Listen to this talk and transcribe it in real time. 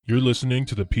You're listening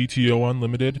to the PTO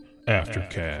Unlimited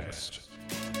Aftercast.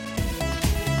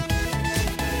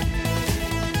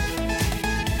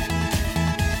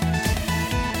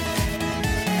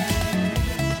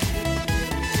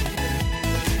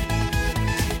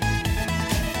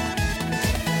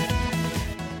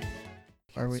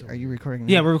 Are you recording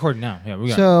now? Yeah, we're recording now. Yeah, we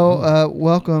got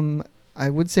welcome. I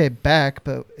would say back,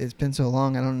 but it's been so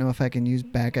long. I don't know if I can use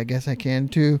back. I guess I can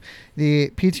to the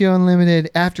PTO Unlimited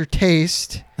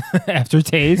Aftertaste.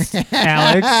 Aftertaste,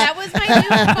 Alex. That was my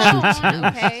new phone.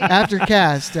 Okay.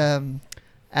 Aftercast.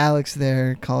 Alex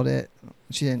there called it.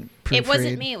 She didn't proofread. It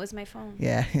wasn't me. It was my phone.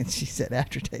 Yeah, and she said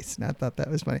aftertaste, and I thought that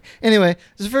was funny. Anyway,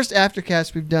 this is the first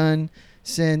Aftercast we've done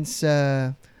since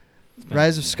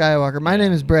Rise of Skywalker. My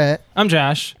name is Brett. I'm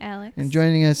Josh. Alex. And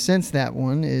joining us since that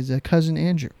one is cousin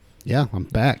Andrew. Yeah, I'm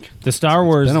back. The Star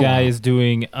Wars been a guy while. is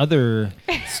doing other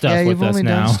stuff Yeah, with you've us only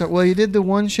now. done well, you did the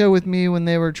one show with me when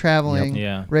they were traveling,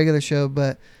 Yeah. regular show,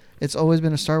 but it's always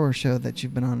been a Star Wars show that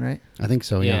you've been on, right? I think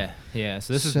so, yeah. Yeah.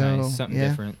 So this is nice. Something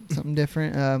different. Something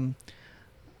different.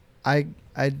 I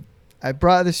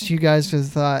brought this to you guys because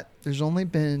I thought there's only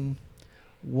been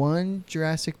one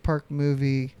Jurassic Park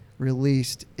movie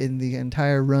released in the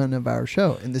entire run of our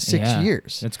show in the 6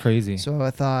 years. That's crazy. So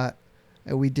I thought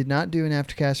we did not do an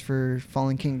aftercast for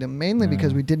Fallen Kingdom, mainly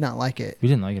because we did not like it. We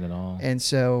didn't like it at all. And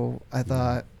so I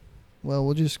thought, well,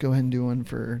 we'll just go ahead and do one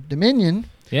for Dominion.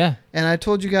 Yeah. And I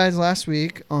told you guys last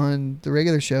week on the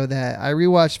regular show that I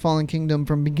rewatched Fallen Kingdom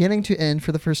from beginning to end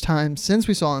for the first time since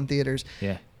we saw it in theaters.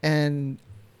 Yeah. And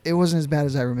it wasn't as bad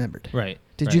as I remembered. Right.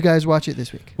 Did you guys watch it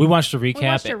this week? We watched a recap,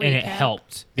 watched a and it recap.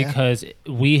 helped Yeah. because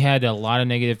we had a lot of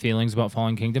negative feelings about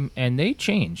Fallen Kingdom, and they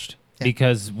changed Yeah.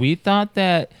 because we thought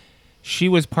that she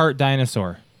was part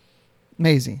dinosaur.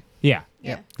 Maisie. Yeah.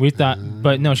 Yeah. We thought,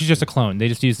 but no, she's just a clone. They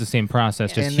just used the same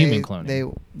process, just And human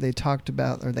cloning. They talked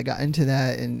about, or they got into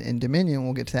that in Dominion.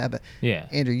 We'll get to that. But Yeah.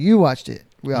 Andrew, you watched it.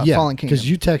 Yeah, Fallen Kingdom. because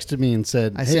you texted me and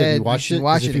said, I hey, said have you you watched should it?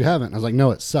 watch 'Cause it if you again. haven't, I was like,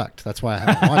 no, it sucked. That's why I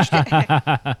haven't watched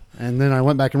it. And then I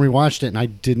went back and rewatched it,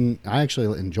 and I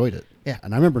actually enjoyed it. Yeah.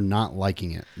 And I remember not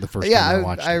liking it the first Yeah, time I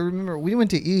watched I it. remember we went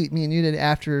to eat, me and you did,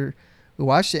 after we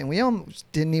watched it, and we almost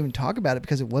didn't even talk about it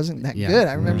because it wasn't that Yeah. good.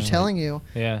 I remember Right. telling you,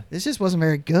 Yeah. this just wasn't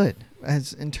very good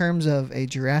as in terms of a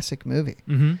Jurassic movie,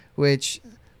 Mm-hmm. which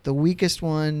the weakest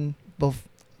one,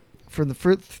 through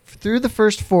the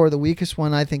first four, the weakest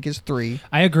one I think is 3,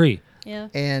 I agree. Yeah.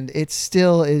 and it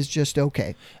still is just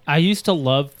okay. I used to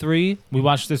love 3. We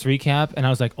watched this recap, and I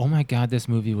was like, "Oh my god, this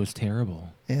movie was terrible.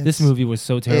 This movie was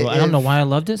so terrible. I don't know why I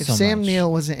loved it If so Sam much."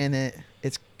 Neill wasn't in it,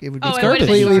 it would be Oh, it would've been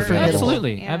completely garbage. forgettable.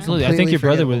 Absolutely, Yeah. absolutely. I think Completely your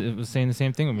brother forgettable. was saying the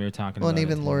same thing when we were talking Well, about and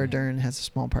it. even Laura Dern has a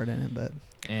small part in it, but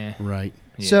Right.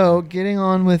 Yeah. so getting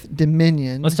on with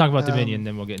Dominion. let's talk about Dominion,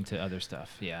 then we'll get into other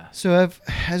stuff. Yeah, So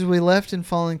as we left in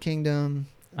Fallen Kingdom,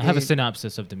 I have a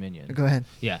synopsis of Dominion. Go ahead.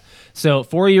 Yeah. So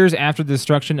 4 years after the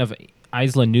destruction of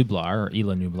Isla Nublar, or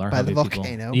Isla Nublar. By the however people-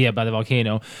 volcano. Yeah, by the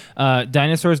volcano.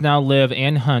 Dinosaurs now live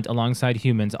and hunt alongside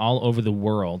humans all over the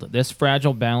world. This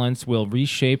fragile balance will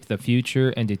reshape the future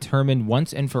and determine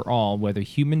once and for all whether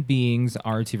human beings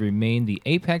are to remain the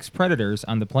apex predators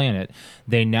on the planet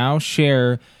they now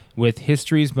share with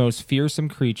history's most fearsome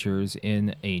creatures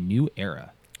in a new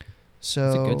era. So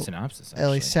It's a good synopsis,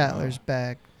 Ellie actually. Sattler's Wow.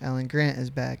 back. Alan Grant is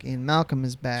back. Ian Malcolm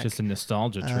is back. It's just a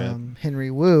nostalgia trip. Henry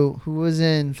Wu, who was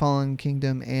in Fallen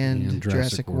Kingdom and And Jurassic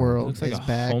Jurassic World, Looks like is a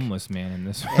back. homeless man in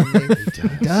this And one.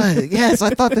 he does. Yes,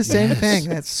 I thought the same Yes. thing.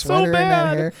 That So sweater and that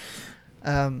bad. hair.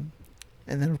 And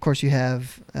then of course you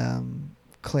have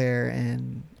Claire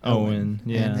and Owen,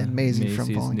 yeah, and then Maisie from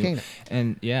Maisie's Fallen new- Kingdom.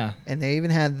 And yeah, And they even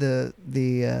had the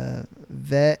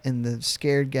vet and the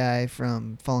scared guy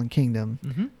from Fallen Kingdom.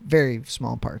 mm-hmm. Very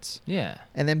small parts. yeah,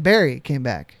 And then Barry came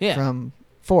back Yeah. from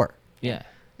 4. yeah.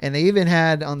 And they even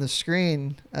had on the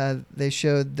screen, they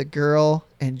showed the girl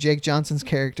and Jake Johnson's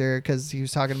character because he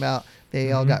was talking about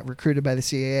they all Mhm. got recruited by the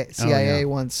CIA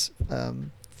once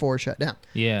 4 shut down,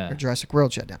 Yeah, or Jurassic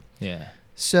World shut down. yeah,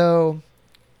 So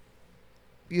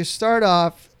you start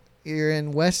off, you're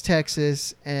in West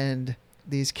Texas, and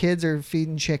these kids are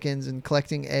feeding chickens and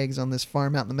collecting eggs on this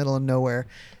farm out in the middle of nowhere.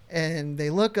 And they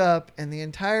look up, and the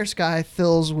entire sky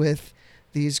fills with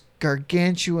these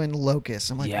gargantuan locusts.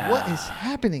 I'm like, what is Yeah.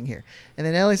 happening here? And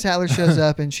then Ellie Sattler shows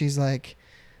up, and she's like,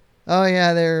 oh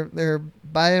yeah, they're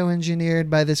bioengineered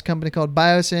by this company called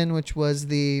Biosyn, which was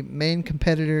the main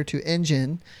competitor to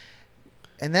Engine.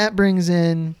 And that brings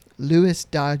in Louis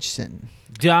Dodgson.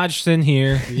 Dodgson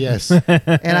here. Yes.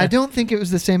 And I don't think it was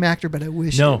the same actor, but I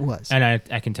wish No, it was. and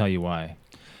I can tell you why.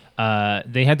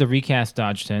 They had to recast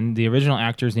Dodgson. The original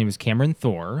actor's name is Cameron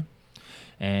Thor,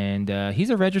 and he's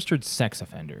a registered sex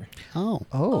offender. Oh.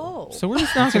 Oh, So we're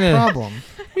just not that's a gonna. problem.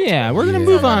 Yeah, we're gonna Yeah.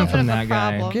 move It's a on little from bit of a that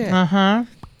guy. problem. Yeah. Uh huh.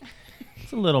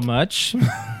 It's a little much.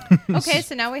 Okay,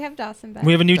 so now we have Dawson back.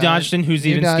 We have a new Dodgson who's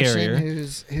New even Dodgson,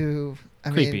 scarier. who I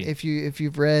Creepy. mean, if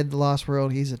you've read The Lost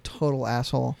World, he's a total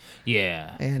asshole,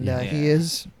 Yeah. and Yeah.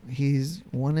 he's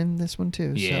one in this one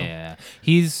too. Yeah,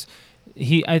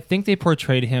 I think they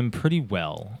portrayed him pretty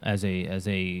well as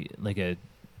a like a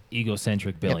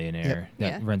egocentric billionaire that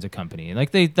Yeah. runs a company,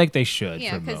 like they should.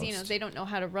 Yeah, for because most. they don't know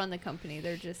how to run the company.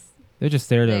 They're just They're just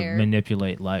there to there.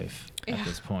 manipulate life Yeah. at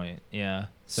this point. Yeah.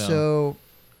 So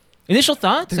Initial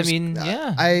thoughts? I there's- mean,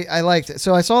 yeah. I liked it.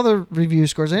 So I saw the review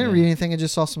scores. I didn't Yeah. read anything. I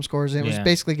just saw some scores, and it was Yeah.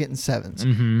 basically getting 7s.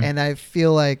 Mhm. And I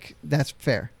feel like that's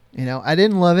fair. I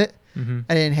didn't love it. Mhm.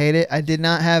 I didn't hate it. I did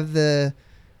not have the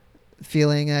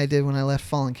feeling I did when I left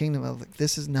Fallen Kingdom of like,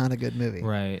 this is not a good movie.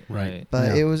 Right. Right.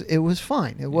 But Yeah. it was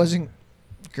fine. It wasn't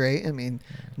great. I mean,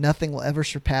 nothing will ever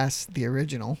surpass the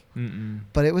original, Mm-mm.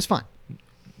 but it was fine.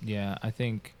 Yeah. I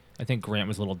think Grant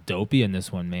was a little dopey in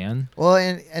this one, man. Well,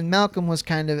 and Malcolm was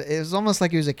it was almost like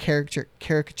he was a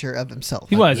caricature of himself.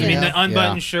 He was. Yeah. I mean, the Yeah.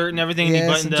 unbuttoned shirt and everything. And he Yes,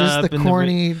 buttoned and just up the and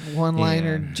corny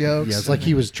one-liner Yeah. jokes. Yeah, it's like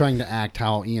he was trying to act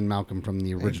how Ian Malcolm from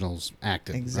the originals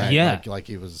acted. Exactly. Right? Yeah. Like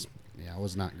he was. Yeah, it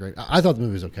was not great. I thought the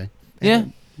movie was okay. Yeah.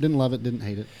 Didn't love it. Didn't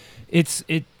hate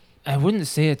it. I wouldn't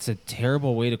say it's a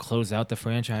terrible way to close out the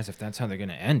franchise if that's how they're going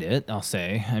to end it. I'll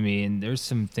say. I mean, there's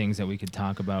some things that we could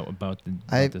talk about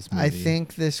this movie. I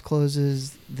think this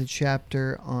closes the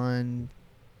chapter on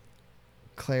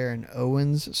Claire and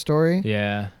Owen's story.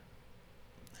 Yeah.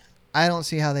 I don't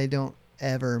see how they don't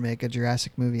ever make a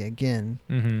Jurassic movie again.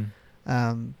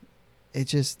 Mm-hmm.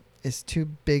 It's too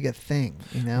big a thing,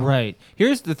 Right.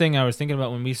 Here's the thing I was thinking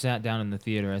about when we sat down in the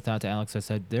theater. I thought to Alex, I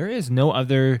said, there is no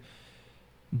other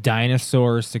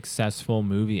dinosaur successful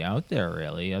movie out there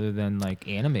really, other than like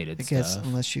animated I guess stuff.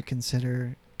 unless you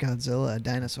consider Godzilla a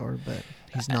dinosaur, but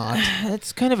he's not.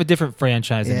 It's kind of a different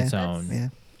franchise in Yeah. its own. Yeah.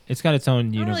 It's got its own I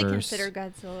don't universe. really consider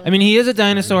Godzilla. I mean, he is a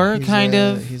dinosaur, He's kind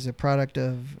a- of. He's a product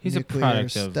of He's a nuclear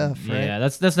product of stuff, right? Yeah,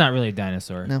 that's not really a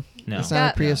dinosaur. No. No. It's Got-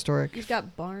 not a prehistoric. You've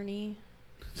got Barney.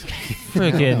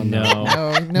 Freaking no. No,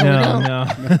 no, No, no,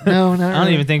 no. no, not I don't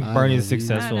really. even think I Barney's don't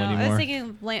either. I successful don't know. I was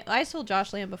anymore. thinking, I told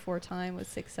Josh Land Before Time was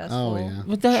successful. Oh yeah.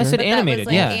 Well, I Sure. said But that animated, was,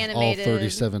 like, yeah. animated. All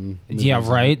 37. Yeah, movies.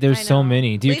 right. There's I so know.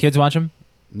 many. Do your Least- kids watch them?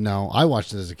 No, I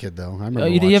watched it as a kid though. I remember.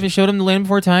 You watching haven't showed them The Land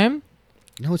Before Time?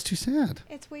 No, it's too sad.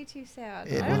 It's way too sad.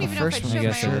 It- I well, don't the even know if first I'd one, show I my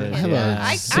guess own it kids. is. I have a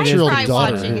I six-year-old tried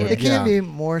daughter watching who- it. It can Yeah. be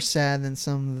more sad than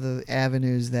some of the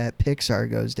avenues that Pixar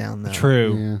goes down, though.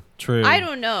 True. Yeah. True. I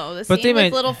don't know. The But scene they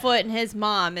with might- Littlefoot and his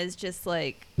mom is just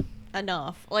like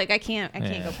enough. Like I can't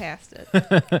Yeah. go past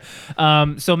it.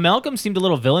 So Malcolm seemed a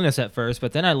little villainous at first,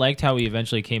 but then I liked how he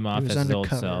eventually came off was as his old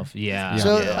undercover. self. Yeah. Yeah.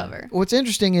 So yeah. Cover. what's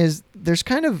interesting is there's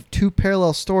kind of two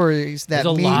parallel stories that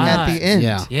There's a meet lot. at the end.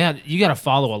 Yeah. Yeah, you got to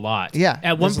follow a lot. Yeah,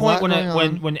 At one there's a point, lot going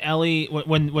on. when Ellie,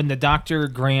 when the Dr.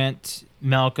 Grant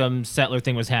Malcolm Settler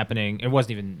thing was happening, it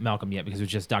wasn't even Malcolm yet because it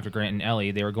was just Dr. Grant and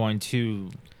Ellie. They were going to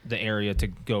the area to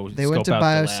go. They scope went to out the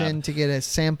lab. Biosyn to get a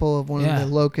sample of one Yeah. of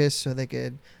the locusts so they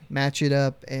could match it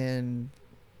up and,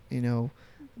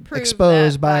 Prove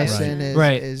expose that Biosyn Biosyn- is,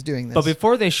 Right. is doing this. But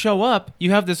before they show up, you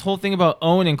have this whole thing about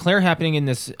Owen and Claire happening in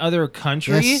this other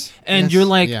country, Yes, and yes. you're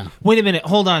like, Yeah. wait a minute,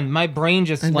 hold on, my brain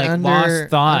just An lost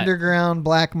thought. underground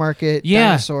black market Yeah.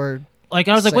 dinosaur. Like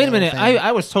I was like, wait a sale minute, thing.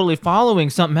 I was totally following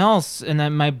something else, and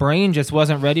then my brain just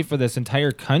wasn't ready for this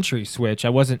entire country switch.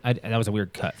 That was a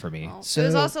weird cut for me. Well, it So-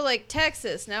 was also like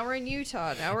Texas. Now we're in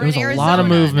Utah. Now we're There was in a Arizona. lot of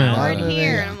movement. Now A we're lot in of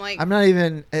here, it. and I'm like, I'm not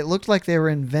even. It looked like they were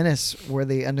in Venice where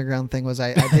the underground thing was.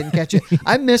 I didn't catch it.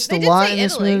 I missed They a did lot say in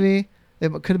this Italy. movie. It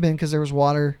could have been because there was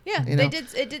water. yeah, you know. they did.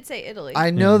 It did say Italy.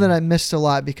 I know Yeah. that I missed a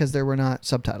lot because there were not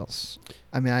subtitles.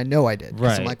 I mean, I know I did.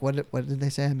 'Cause I'm Right. like, what did they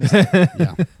say? I missed it.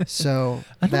 Yeah. So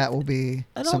I don't- that will be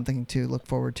I don't- something to look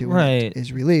forward to when Right. it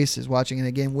is released. Is watching it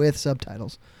again with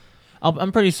subtitles.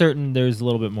 I'm pretty certain there's a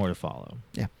little bit more to follow.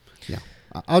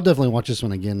 I'll definitely watch this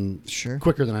one again Sure.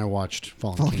 quicker than I watched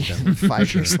Fallen Fallen Kingdom. Kingdom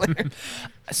 5 years later.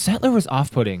 Settler was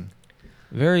off-putting.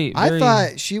 Very, I very-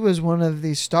 thought she was one of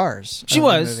the stars. she of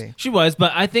was. The movie. She was,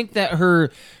 but I think that her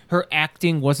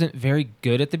acting wasn't very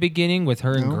good at the beginning with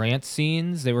her and No? Grant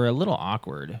scenes. They were a little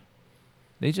awkward.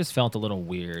 They just felt a little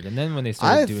weird, and then when they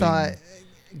started I doing, thought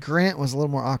Grant was a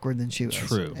little more awkward than she was.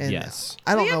 True, And yes.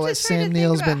 I don't But yeah, know I'm what just trying to Sam think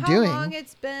Neill's about been how doing. long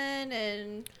it's been,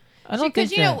 and I don't think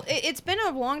Because, you know, it's been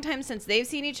a long time since they've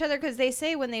seen each other because they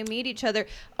say when they meet each other,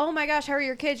 oh my gosh, how are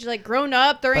your kids? You're like grown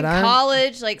up, they're in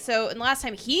college. Like, so, and the last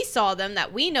time he saw them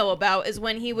that we know about is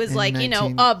when he was like, 19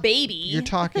 you know, a baby. You're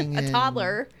talking a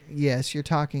toddler. Yes, you're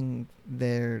talking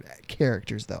their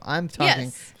characters, though. I'm talking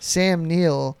Yes. Sam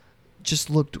Neill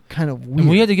just looked kind of weird. And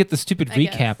we had to get the stupid I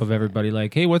recap guess. of everybody.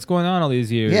 Like, hey, what's going on all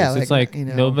these years? Yeah, it's like, like you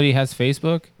know. nobody has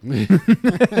Facebook. Well,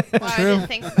 I didn't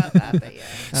think about that, but yeah.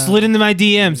 Slid into my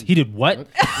DMs. He did what?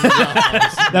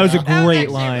 That was a That was great actually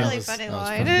line. a really That funny was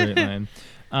line. That was a great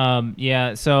line.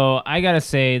 Yeah, so I gotta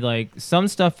say, like, some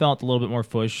stuff felt a little bit more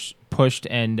pushed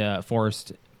and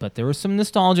forced, but there was some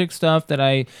nostalgic stuff that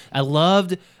I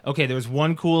loved. Okay, there was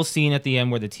one cool scene at the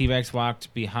end where the T-Rex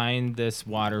walked behind this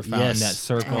water fountain, Yes. that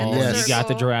circle, And the and you got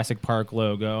the circle. Jurassic Park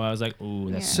logo. I was like, ooh,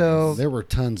 that's So There were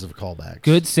tons of callbacks.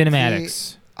 good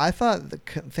cinematics. I thought the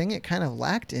thing it kind of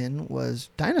lacked in was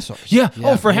dinosaurs. Yeah.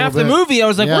 Yeah, Oh, for a half the little bit. movie, I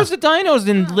was like, Yeah. where's the dinos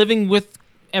and living with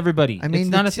everybody? I mean, it's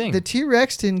not the a thing. The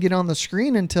T-Rex didn't get on the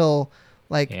screen until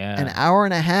like Yeah. an hour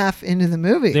and a half into the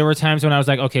movie. There were times when I was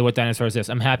like, okay, what dinosaur is this?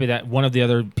 I'm happy that one of the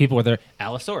other people were there.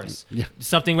 Allosaurus. Yeah.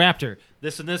 Something raptor.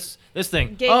 This and this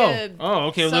thing. Giga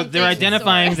Okay. Look, something they're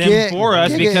identifying them Giga- for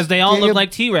us Giga- because they all Giga- look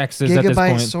like T-Rexes at this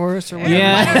point. Gigabytesaurus or whatever.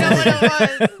 Yeah. I don't know what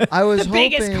it was. I was The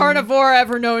biggest hoping- carnivore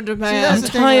ever known to man. that's I'm the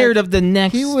thing, tired like, of the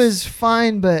next. He was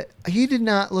fine, but he did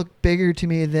not look bigger to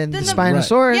me than the Then the-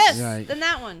 Spinosaurus. Yes, Right. then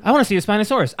that one. I want to see a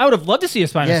Spinosaurus. I would have loved to see a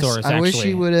Yes, Spinosaurus. I wish actually.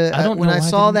 he would have. I don't When know I why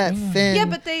saw they that didn't. fin Yeah,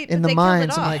 but they- in but the they killed mines,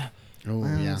 it I'm off. like, Oh,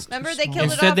 well, yeah. it's too Remember they small. killed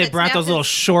it Instead, off they and brought snapped those little his-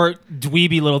 short,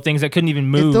 dweeby little things that couldn't even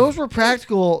move. If those were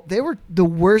practical, they were the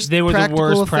worst They were practical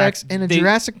the worst effects in a they-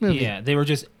 Jurassic movie. Yeah, they were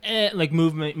just like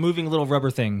moving little rubber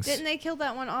things. Didn't they kill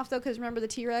that one off though? Because remember the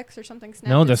T-Rex or something snapped.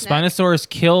 No, the its neck? Spinosaurus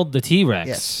killed the T-Rex.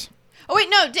 Yes. Oh wait,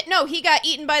 no, he got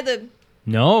eaten by the.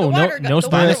 No, The no, water no the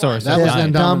water Spinosaurus. one. has That was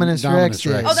died. Indominus Rex,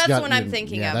 yeah. Oh, that's got the one I'm eaten.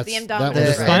 thinking Yeah, of, the that's- Indominus that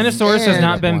was Rex. the- Spinosaurus has And-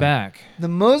 not been one. back. The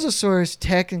Mosasaurus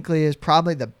technically is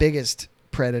probably the biggest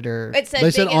predator. It said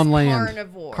They said biggest on land.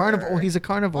 carnivore. Carnivore. He's a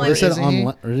carnivore. They said isn't on, he?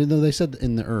 or no, they said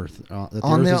in the Earth. That the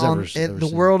On Earth the has on ever, it, ever the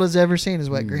seen. world has ever seen is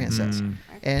what Grant says. Mm.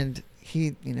 And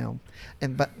he,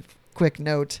 and but quick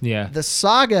note. Yeah. The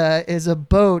Saga is a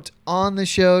boat on the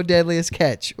show Deadliest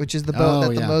Catch, which is the boat Oh,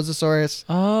 that the yeah. Mosasaurus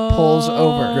Pulls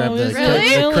over. Grab the- is Really?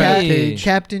 it the crab really? cage.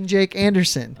 Captain Jake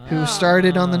Anderson, who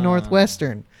started on the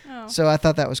Northwestern. Oh, So I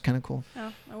thought that was kind of cool.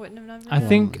 oh, I wouldn't have known.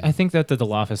 I think that the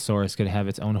Dilophosaurus could have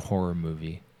its own horror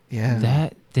movie. Yeah.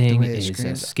 That thing way it is a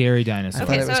screams. scary I dinosaur. thought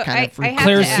Okay, it was so kind of I have freaky. to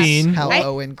Claire ask- scene. How I-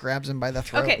 Owen grabs him by the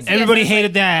throat. Okay, so Everybody yes,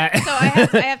 hated that. So I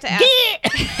have to ask.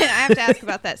 I have to ask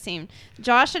about that scene.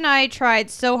 Josh and I tried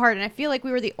so hard, and I feel like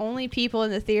we were the only people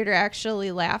in the theater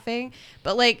actually laughing.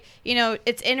 But like,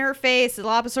 it's in her face. The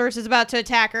Dilophosaurus is about to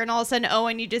attack her, and all of a sudden,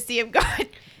 Owen, you just see him go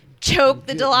choke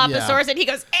the Dilophosaurus, and he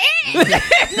goes, "Eh!" and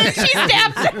then she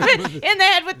stabs him in the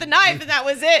head with the knife, and that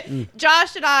was it.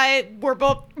 Josh and I were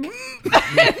both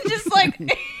just like.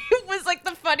 It was like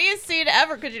the funniest scene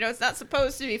ever because it's not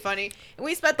supposed to be funny, and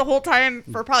we spent the whole time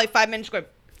for probably 5 minutes going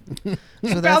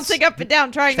So bouncing up and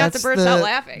down, trying not to that's burst out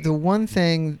laughing. The one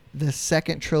thing the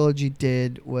second trilogy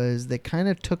did was they kind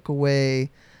of took away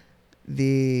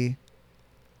the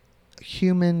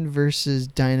human versus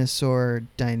dinosaur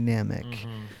dynamic.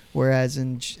 Whereas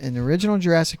in original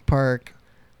Jurassic Park,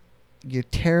 you're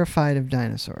terrified of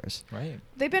dinosaurs. Right.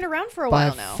 They've been around for a By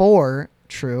while now. 4,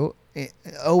 true.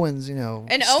 Owen's,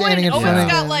 And standing in Owen's front of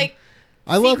got him. like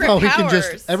I love secret how he can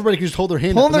powers. just everybody can just hold their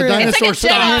hand Hold up. And their the hand. it's like a dinosaur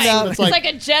Jedi. sits down. It's It's like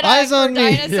a Jedi eyes for on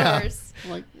me. dinosaurs.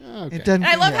 like, okay. It doesn't. And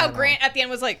I love yeah, how no. Grant at the end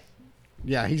was like,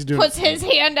 Yeah, he's doing. puts his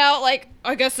hand out like,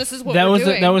 I guess this is what That we're was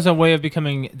doing. that was a way of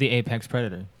becoming the apex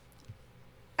predator.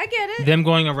 I get it. Them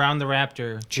going around the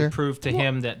raptor Sure. to prove to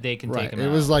him that they can right. take him It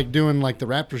out. was like doing like the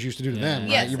Raptors used to do to Yeah. them. Right?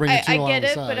 Yes, You bring the two I along get the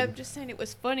it, but side. I'm just saying it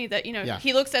was funny that, Yeah.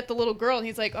 he looks at the little girl and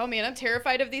he's like, oh man, I'm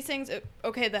terrified of these things.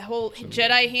 Okay, the whole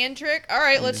Jedi hand trick. All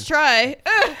right, let's try.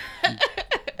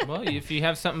 Well, if you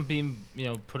have something being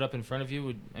put up in front of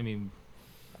you, maybe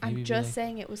I'm be just like-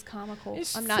 saying it was comical.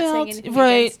 It I'm not felt- saying anything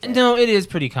right. against it. No, it is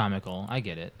pretty comical. I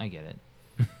get it.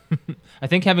 I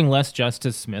think having less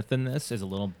Justice Smith in this is a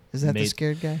little. Is that the made-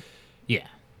 scared guy? Yeah,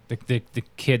 the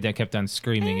kid that kept on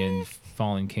screaming in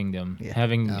Fallen Kingdom. Yeah.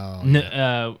 Having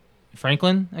Oh,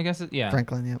 Franklin, I guess. Yeah,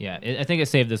 Franklin, yeah. I think it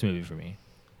saved this movie for me,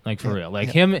 like for Yeah, real.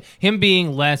 Like yeah. him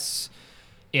being less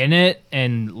in it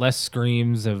and less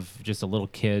screams of just a little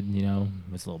kid.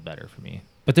 Was a little better for me.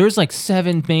 But there's like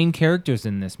 7 main characters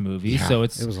in this movie, Yeah, so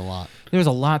it was a lot. there's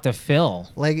a lot to fill.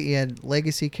 You had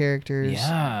legacy characters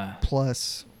Yeah.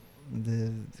 plus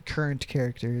the current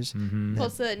characters. Mhm.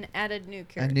 Plus an added new A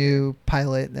character. new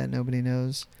pilot that nobody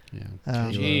knows. Yeah.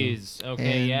 Jeez.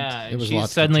 Okay. And Yeah. it And was she's lots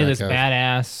to suddenly track this of.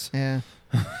 badass. Yeah.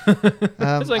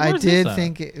 It's like, I where's this did at?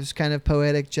 think it was kind of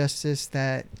poetic justice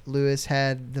that Lewis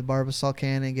had the Barbasol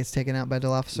cannon and gets taken out by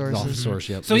Dilophosaurus. Dilophosaurus,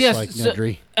 yep. So just yes, like so-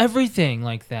 Nedry. Everything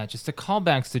like that. Just the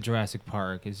callbacks to Jurassic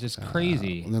Park is just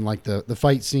crazy. And then like the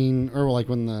fight scene, or like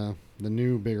when the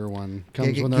new bigger one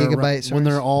comes when they're Gigabytesaurus. when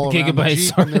they're all around the Jeep and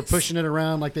they're Gigabytesaurus. pushing it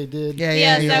around like they did. Yeah,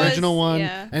 Yes, the that was- original one,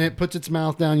 yeah. and it puts its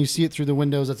mouth down. You see it through the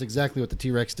windows. That's exactly what the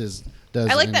T-Rex does.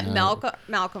 I like in, that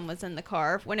Malcolm was in the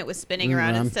car when it was spinning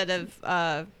around instead of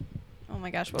oh my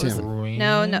gosh, what was it? Tim.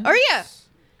 No, or yeah.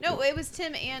 No, it was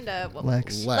Tim and what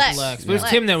Lex. Lex. Lex. But it was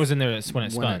Lex. Tim that was in there when it when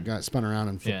spun. it got spun around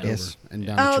and flipped Yeah. over Yes. and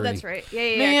down the Oh, tree. that's right. Yeah, yeah.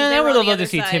 'cause Man, they I were would on have the loved to other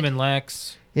see side. Tim and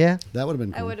Lex. Yeah. That would have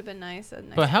been That cool. would have been nice. A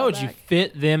nice But how would you callback.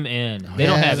 fit them in? They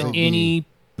Yeah, don't they have don't any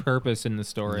purpose in the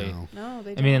story. No. No,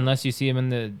 they I don't. mean, unless you see him in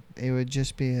the It would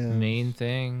just be a main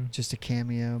thing. just a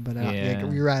cameo, but Yeah.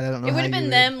 you're right. I don't know. It how would have you been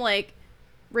them like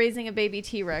raising a baby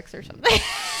T-Rex or something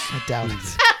I doubt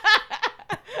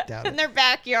it. Doubt in it. their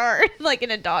backyard, like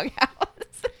in a doghouse.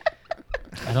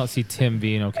 I don't see Tim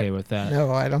being okay with that.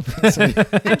 No, I don't think so.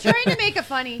 I'm trying to make a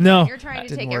funny. No. You're trying to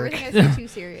Didn't take work. everything I say too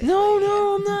serious.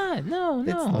 No, I'm not. No.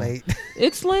 It's late.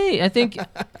 It's late. I think.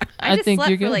 I just think slept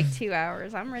you're for good. like 2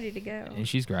 hours. I'm ready to go. And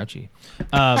she's grouchy.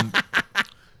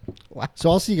 So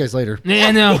I'll see you guys later.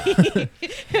 Yeah, no.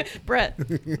 Brett,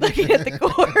 looking at the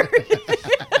cord.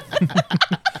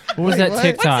 What was that what?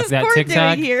 TikTok? What's this That cord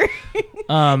TikTok. doing here?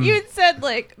 You had said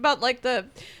like about like the.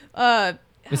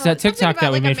 It's that something TikTok about,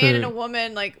 that we like made a man for- and a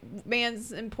woman, like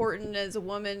man's important as a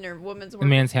woman or woman's The worth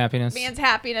man's happiness. man's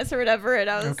happiness or whatever. And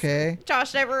I was Okay.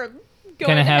 Josh and I were going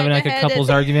Kind of having like a head-to-head, couple's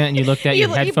and argument, and you looked at your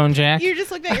you- headphone jack. You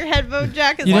just looked at your headphone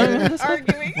jack as You we don't were remember this?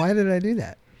 arguing Why did I do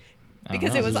that? I don't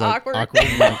because know. it was This is, like, awkward. awkward.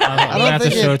 I'm I gonna don't have to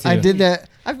think show it to I you. did that.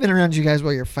 I've been around you guys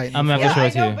while you're fighting. I'm gonna before.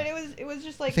 have to show I it to know, you. but it was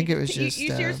just like I think it was you just,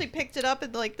 seriously picked it up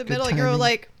in like the good middle. You were timing.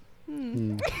 like,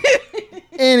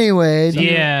 Anyway, do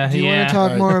Yeah, you want yeah. to talk All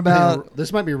right. more about?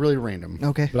 This might be really random.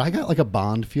 Okay. But I got like a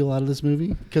Bond feel out of this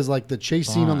movie because like the chase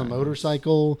scene on the Bond.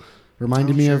 motorcycle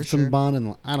reminded Oh, me sure, of some sure. Bond,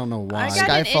 and I don't know why. I got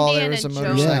an Skyfall, there Indiana was a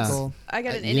Jones. motorcycle. I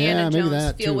got an Yeah, Indiana maybe Jones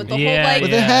that, feel too. with the Yeah, whole like,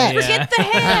 With the hat. forget the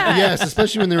hat. Yes,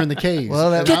 especially when they're in the cave.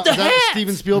 Well, that- Is Get the is that hat!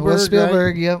 Steven It Spielberg. was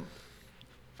Spielberg. Right? Yep.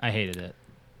 I hated it.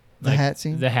 The hat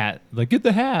scene? The hat. Like, get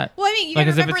the hat. Well, I mean, you Like,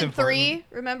 as if remember it's in important. 3?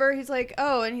 Remember, he's like,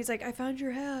 oh, and he's like, I found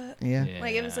your hat. Yeah.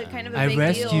 Like, it was, like, kind of a I big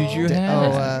rescued deal. your D- hat. Oh,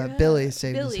 Yeah. Billy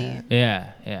saved Billy. his hat.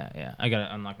 Yeah. I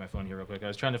gotta unlock my phone here real quick. I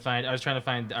was trying to find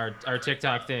our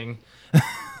TikTok thing.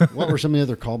 What were some of the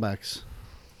other callbacks?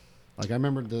 Like I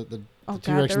remember the Oh, God, T-Rex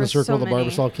there in the were circle, so the many.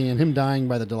 Barbasol can, him dying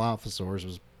by the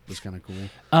Dilophosaurs was kind of cool.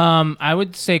 I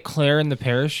would say Claire in the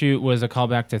parachute was a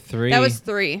callback to 3. That was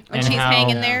 3. When And she's how-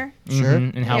 hanging Yeah. there. Sure.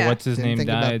 And how Yeah. what's his Didn't name think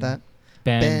died? about that.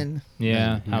 Ben. Ben.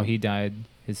 Yeah, Ben, how yeah. he died,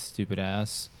 his stupid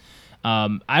ass.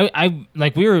 I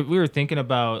like we were thinking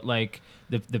about like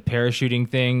the parachuting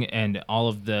thing and all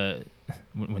of the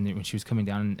when she was coming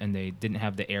down and they didn't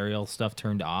have the aerial stuff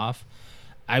turned off.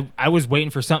 I was waiting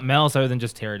for something else other than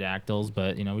just pterodactyls,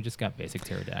 but you know we just got basic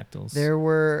pterodactyls. There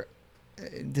were.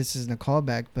 This isn't a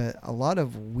callback, but a lot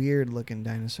of weird-looking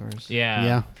dinosaurs.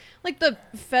 yeah. Like the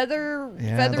feathery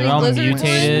They're all lizard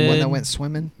mutated. The one that went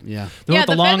swimming. Yeah. The one with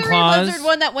the long feathery claws. lizard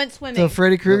one that went swimming. The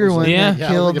Freddy Krueger was- one Yeah. that Yeah,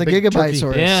 killed like a the big turkey.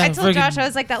 Gigabytesaurus. Yeah. I told friggin- Josh, I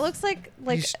was like, that looks like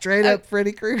You straight up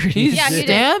Freddy Krueger. He Yeah, he did.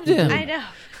 stabbed him. I know.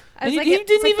 I And was like, he it's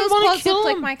didn't like even those wanna clothes kill look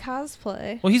like him. my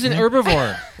cosplay. Well, he's an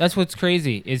herbivore. That's what's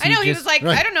crazy. Is I know. He just, was like,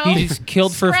 right. I don't know. he just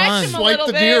killed for Scratch fun. him a Swipe little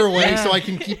the bit. deer away Yeah. so I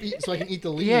can eat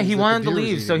the leaves. Yeah, he that wanted the the deer was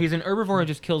leaves, so eating. he's an herbivore and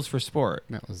just kills for sport.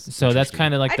 That was So that's interesting.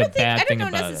 kind of like I the don't think. bad I don't thing know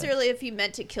about it. necessarily if he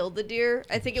meant to kill the deer.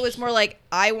 I think it was more like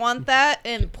I want that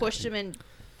and pushed him and,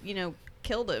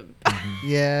 killed him.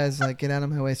 Yeah, it's like get out of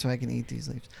my way so I can eat these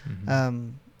leaves. Mm-hmm.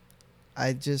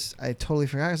 I totally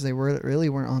forgot because they really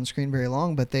weren't on screen very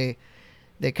long, but they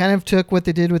kind of took what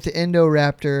they did with the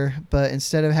Indoraptor, but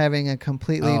instead of having a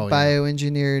completely Oh, yeah.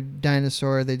 bioengineered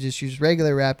dinosaur, they just used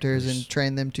regular raptors and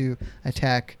trained them to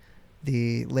attack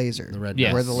the laser, The red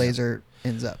Yes. where the dots. laser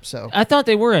ends up. So I thought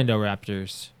they were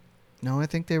Indoraptors. no, I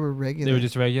think they were regular. They were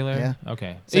just regular? Yeah.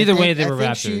 Okay. So I Either way, think- they I were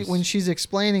think raptors. when she's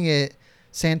explaining it,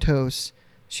 Santos,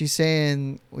 she's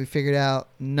saying we figured out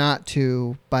not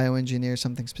to bioengineer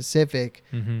something specific,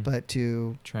 Mhm. but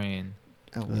to Train.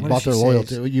 what They did bought she their say?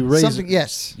 loyalty. You raise something.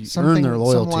 Yes, you something. earn their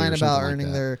loyalty Some line or about something like earning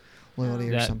that. their loyalty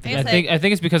or That- something. I It's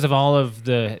think it's because of all of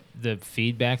the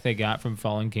feedback they got from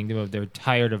Fallen Kingdom of they're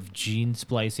tired of gene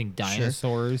splicing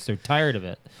dinosaurs. They're tired of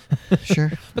it.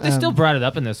 Sure. But they still brought it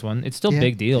up in this one. It's still a yeah.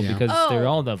 big deal Yeah. because Oh, they're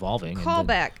all evolving. and then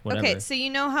Callback. whatever. Okay, so you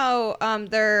know how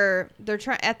they're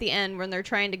trying at the end when they're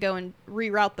trying to go and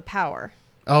reroute the power.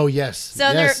 Oh yes.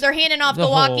 So yes. they're handing off The the,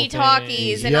 whole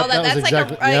walkie-talkies thing. and Yep, all that. that was That's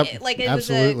exactly- like yep, like it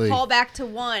absolutely. was a callback to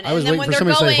one. I was and then waiting when for they're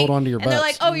somebody to going, say, "Hold on to your and they're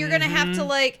butts." like, "Oh, you're gonna have to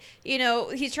like, you know,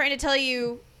 he's trying to tell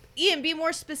you." Ian, be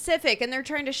more specific, and they're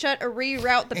trying to shut or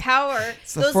reroute the power.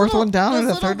 It's the fourth one down and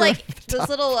those the little third one like at the those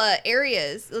little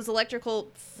areas, those electrical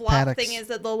flop Paddocks. thing is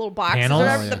that the little boxes, Panels? or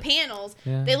whatever, Oh, the yeah. panels.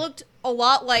 Yeah. They looked a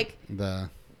lot like The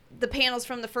the panels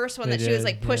from the first one They that she was did,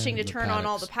 like pushing yeah. to The turn on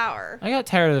all paddocks. the power. I got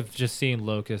tired of just seeing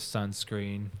locusts on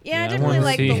screen. Yeah, I I didn't wanted really to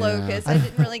like see- the locust. I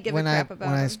didn't really give a crap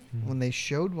about them. when they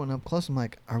showed one up close, I'm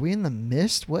like, are we in the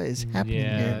mist? What is happening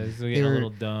Yeah, here? it's They getting a were little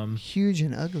dumb. huge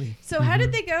and ugly. So how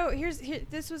did they go?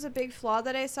 This was a big flaw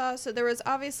that I saw. So there was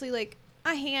obviously like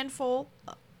a handful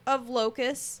of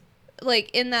locusts, like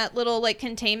in that little like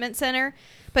containment center.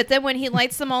 But then when he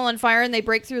lights them all on fire and they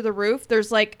break through the roof,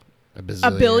 there's like a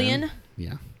billion.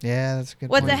 Yeah. Yeah, that's a good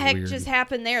What point. the was heck weird. just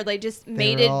happened there? They just They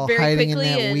made were it all very hiding quickly,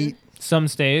 in that and wheat. Some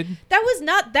stayed. that was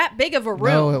not that big of a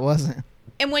room. No, it wasn't.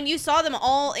 And when you saw them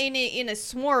all in a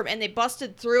swarm and they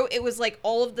busted through, it was like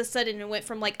all of the sudden it went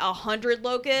from like 100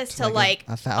 locusts to like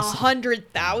 1,000.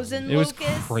 100,000 It was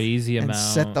locusts. crazy And amount.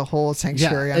 set the whole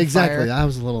sanctuary Yeah, on exactly. fire. I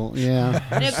was a little, yeah.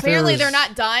 And apparently There they're was-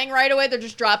 not dying right away. They're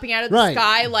just dropping out of the Right.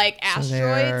 sky like So they're-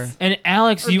 asteroids. And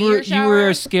Alex, Or you meteor were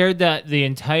shower. scared that the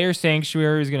entire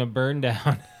sanctuary was gonna burn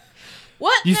down.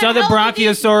 What You saw the hell do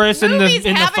these Brachiosaurus in the- movies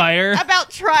in the have fire?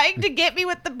 about trying to get me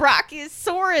with the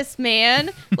Brachiosaurus, man.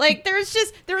 Like there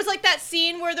was like that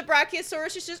scene where the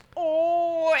Brachiosaurus is just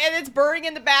and it's burning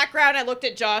in the background. I looked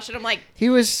at Josh and I'm like, He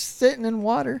was sitting in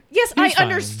water. yes, He I was fine.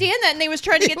 understand that. And they was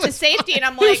trying to get to safety, and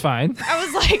I'm It was like, fine. I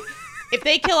was like, if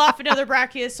they kill off another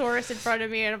Brachiosaurus in front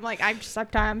of me, and I'm like, I'm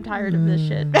tired of this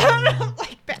shit. I'm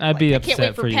like, I'd be I can't wait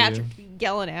upset for for you. Patrick to be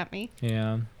yelling at me.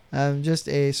 Yeah. Just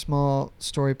a small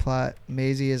story plot.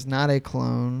 Maisie is not a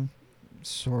clone,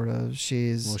 sort of.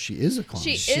 She's Well, she is a clone.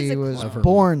 She- is she a was clone. Of her-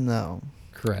 born though.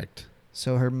 Correct.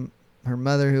 So her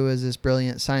mother, who was this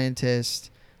brilliant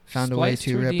scientist, found a way Spliced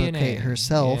to her replicate DNA.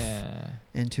 herself Yeah.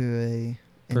 into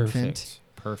a Perfect. infant.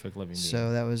 Perfect living being.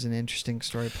 So that was an interesting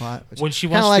story plot. Which when she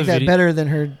kind watched of like the that video, better than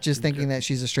her just thinking that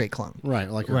she's a straight clone. Right,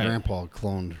 like her Right. grandpa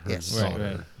cloned her Yes. Right,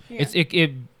 daughter.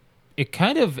 right. It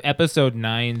kind of episode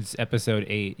 9's episode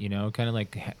 8, you know, kind of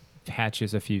like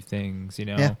hatches a few things, you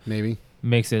know. Yeah. Maybe.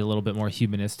 Makes it a little bit more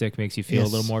humanistic, makes you feel Yes.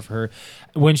 a little more for her.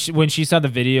 When she saw the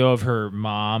video of her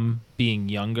mom being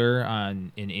younger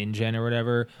in InGen or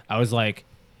whatever, I was like,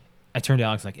 I turned to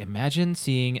Alex like, imagine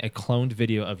seeing a cloned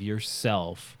video of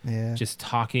yourself Yeah. just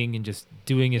talking and just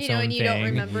doing its You know, own and you thing, don't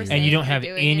remember and saying you don't or have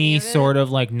doing any of it. sort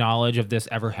of like knowledge of this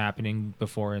ever happening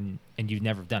before, and you've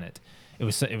never done it. It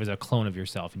was a clone of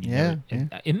yourself, and you Yeah, never,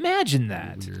 and imagine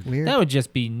that. Weird. Weird. That would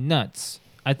just be nuts.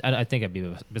 I think I'd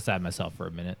be beside myself for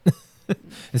a minute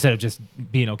instead of just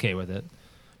being okay with it.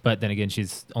 But then again,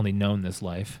 she's only known this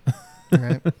life.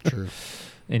 Right. True.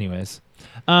 Anyways,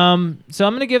 so I'm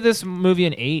gonna give this movie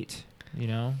an 8. You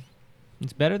know,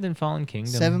 it's better than Fallen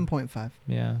Kingdom. 7.5.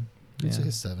 Yeah. I'd Yeah. say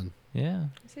a 7. Yeah.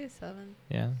 I say 7.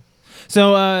 Yeah.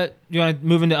 So, you want to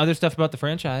move into other stuff about the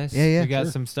franchise? Yeah, yeah, We got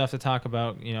sure. some stuff to talk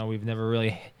about. You know, we've never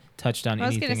really touched on I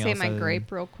was anything gonna say else. my other than- grape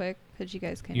real quick because you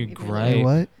guys can. Your give me grape. Hey,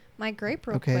 what? My grape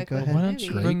real Okay, quick. go with ahead. Why the don't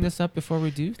you movie. bring this up before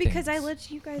we do Because I things?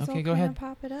 let you guys Okay, all go kind ahead. of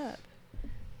pop it up.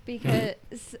 Because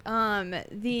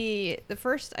the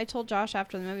first I told Josh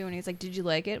after the movie when he was like, "Did you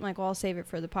like it?" I'm like, "Well, I'll save it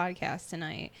for the podcast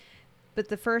tonight." But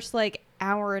the first like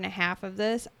hour and a half of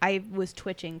this, I was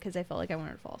twitching because I felt like I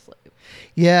wanted to fall asleep.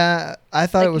 Yeah, I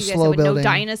thought Like it was you guys slow said, with building. No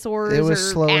dinosaurs. It was or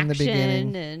slow in the action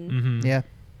beginning. And Mhm. Yeah.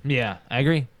 Yeah, I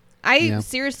agree. I Yeah.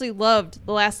 seriously loved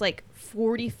the last like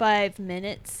 45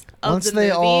 minutes of Once the they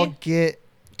movie. all get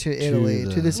to Italy,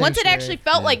 the- to the Once it sanctuary, actually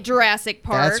felt Yeah. like Jurassic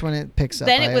Park, that's when it picks up.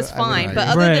 then it was I would fine. agree. But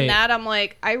other Right. than that, I'm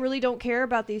like, I really don't care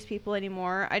about these people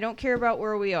anymore. I don't care about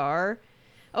where we are.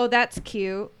 Oh, that's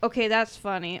cute. Okay, that's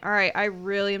funny. All right, I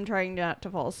really am trying not to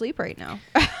fall asleep right now.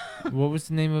 What was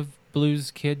the name of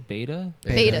Blue's kid? Beta?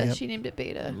 Beta. yep. She named it I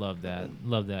Beta. love that.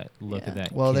 Love that. Look Yeah. at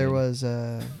that. Well, there kid. was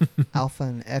Alpha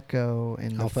and Echo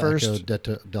in the Alpha, first Echo,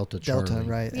 Delta, Charlie. Delta,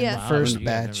 right? Yeah. And the Wow, first you guys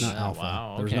batch. never- Not Alpha.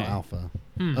 Wow, There was no okay. Alpha.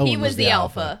 Hmm. Owen He was the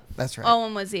alpha. That's right.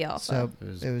 Owen was the alpha. So It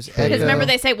was it was Beta. Because Echo, remember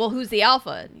they say, well, who's the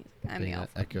alpha? And he's, I'm the Beta,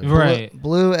 alpha. Echo, Right.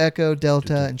 Blue, Echo,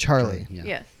 Delta, and Charlie. Yeah.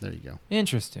 Yes. There you go.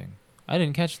 Interesting. I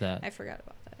didn't catch that. I forgot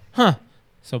about that. Huh.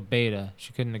 So Beta,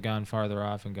 she couldn't have gone farther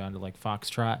off and gone to like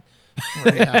Foxtrot.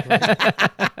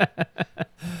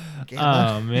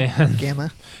 Gamma. Oh man,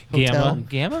 Gamma. Hotel.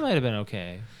 Gamma might have been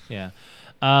okay. Yeah.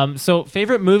 So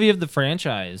favorite movie of the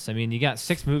franchise? I mean, you got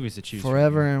 6 movies to choose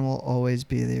Forever from. and will always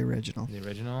be the original. The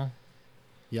original.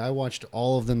 Yeah, I watched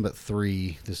all of them but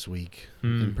 3 this week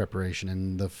in preparation,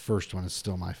 and the first one is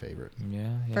still my favorite. Yeah.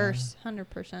 First,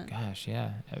 100%. Gosh,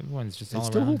 yeah. Everyone's just It all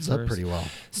still around holds up first. pretty well.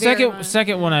 Very much.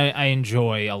 Second one I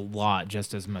enjoy a lot,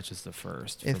 just as much as the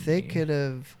first. If for they me. could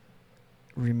have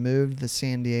removed the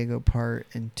San Diego part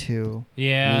in 2,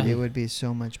 Yeah. it would be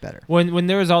so much better. When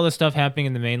there was all this stuff happening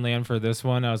in the mainland for this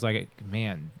one, I was like,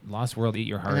 man, Lost World, eat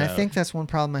your heart And I out. think that's one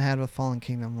problem I had with Fallen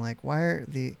Kingdom. Like,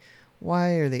 why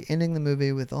are they ending the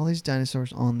movie with all these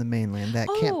dinosaurs on the mainland? That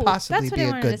can't possibly that's what be I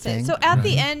a wanted good to say. thing. So at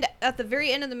the end, at the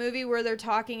very end of the movie, where they're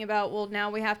talking about, well, now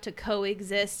we have to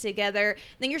coexist together.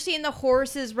 Then you're seeing the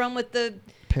horses run with the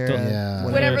Yeah.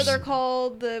 whatever Yes. they're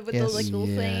called, with the Yes. like little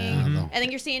Yeah, thing. Mhm. no. And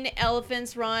then you're seeing the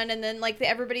elephants run, and then like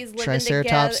everybody's living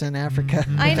Triceratops together. in Africa.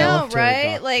 I know, developed.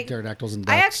 right? Like Pterodactyls and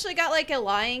I ducks. actually got like a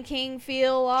Lion King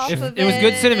feel off of it. It was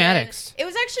good and cinematics. It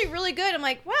was actually really good. I'm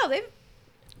like, wow,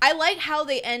 I like how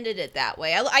they ended it that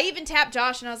way. I even tapped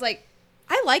Josh and I was like,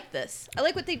 I like this. I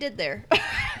like what they did there.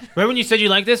 Right when you said you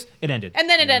liked this, it ended. And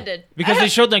then it ended. Because they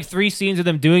showed like 3 scenes of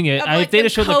them doing it. Of, If they'd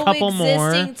have showed a couple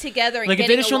more. coexisting together and Like if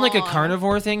they'd have getting shown like a along.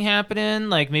 carnivore thing happening,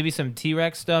 like maybe some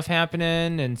T-Rex stuff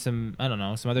happening and some, I don't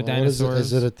know, some other Well, what is it?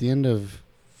 dinosaurs. Is it at the end of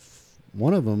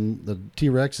one of them, the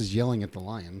T-Rex is yelling at the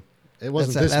lion? It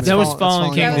wasn't That's- this that's That movie. was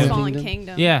Fallen That was Kingdom. Fallen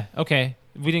Kingdom. Yeah, okay.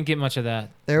 We didn't get much of that.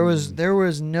 There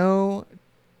was no.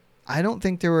 I don't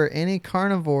think there were any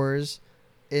carnivores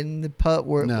in the pub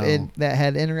No. that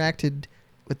had interacted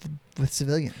with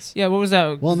civilians Yeah, what was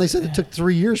that? Well, and they said it took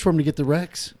 3 years for him to get the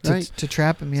Rex, right? to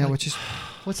trap them. Yeah, like- which is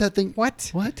What's that thing? what?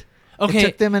 What? It Okay,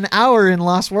 took them an hour in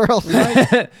Lost World.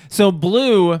 so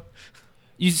Blue,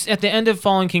 at the end of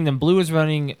Fallen Kingdom, Blue is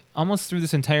running almost through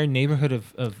this entire neighborhood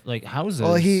of like houses.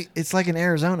 Well, it's like in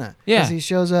Arizona. Yeah. 'Cause he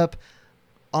shows up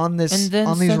on And this then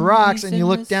on these suddenly rocks, he's and you in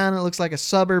look this- down, and it looks like a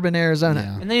suburb in Arizona.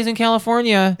 Yeah. And then he's in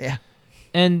California. Yeah.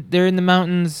 And they're in the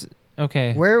mountains.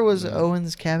 Okay. Where was Yeah.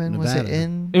 Owen's cabin? Was it Nevada.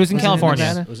 in? It was in California.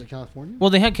 Nevada? Was it California? Well,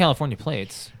 they had California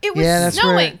plates, It was Yeah, that's where-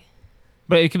 snowing.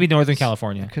 but it could be Northern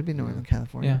California. It could be Northern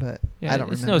California, Yeah. but Yeah, I don't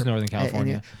it remember. snows Northern And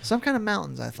California. some kind of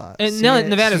mountains, I thought. And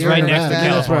Nevada's right next to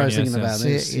Nevada. That's where I was California, thinking so- Nevada.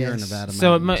 See, Sierra yes. Nevada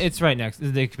So mountains. it's right next.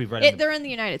 They could be right, on the, They're in the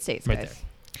United States, right guys.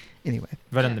 Anyway,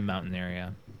 right on the mountain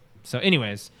area. So,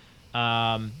 anyways,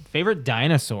 favorite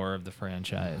dinosaur of the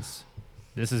franchise.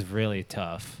 This is really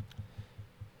tough.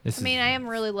 I mean, I am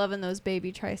really loving those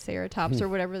baby triceratops or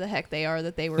whatever the heck they are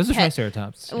that they were. Those are pet-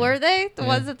 Triceratops. Were they the Yeah.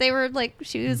 ones that they were like?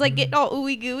 She was like getting all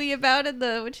ooey gooey about it.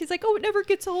 When she's like, "Oh, it never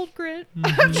gets old, Grant."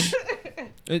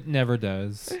 It never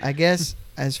does. I guess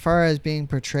as far as being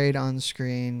portrayed on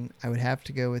screen, I would have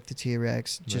to go with the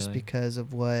T-Rex just Really? because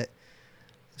of what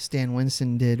Stan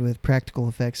Winston did with practical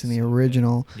effects in the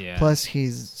original. Yeah. Plus,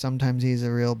 sometimes he's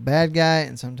a real bad guy,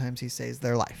 and sometimes he saves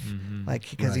their life, Mhm. like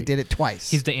because he Right. did it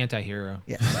twice. He's the anti-hero.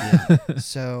 Yes.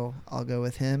 So I'll go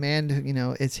with him, and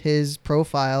it's his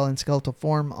profile and skeletal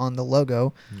form on the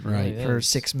logo Right. It for is.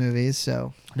 6 movies.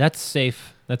 So That's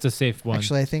safe. That's a safe one.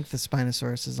 actually, I think the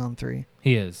Spinosaurus is on 3.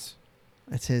 He is.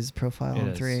 It's his profile It on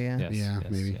is. 3. Yeah. Yes, Yeah,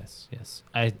 yes, maybe. Yes.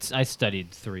 I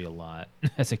studied 3 a lot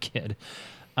as a kid.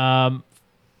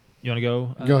 You want to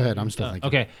go? Go ahead, I'm still thinking.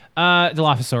 Okay.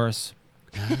 Dilophosaurus.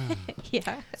 Yeah.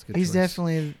 That's a good He's choice.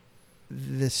 definitely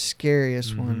the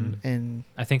scariest one, and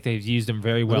I think they've used him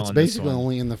very But well it's in this basically one.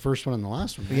 only in the first one and the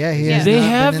last one. yeah, he Yeah. has They not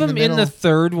have been him in the middle.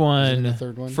 third Is it one, in the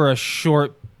third one? for a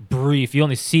short brief. You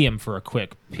only see him for a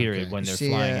quick period Okay. when You they're see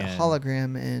flying a in.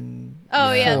 hologram in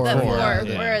Oh yeah, Four. the Four, four.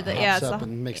 yeah. Where the yeah, Pops it's up the-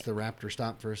 and makes the raptor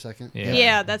stop for a second. Yeah.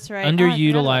 yeah, that's right. Oh, I forgot about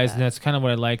Underutilized, that. and that's kind of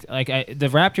what I liked. Like the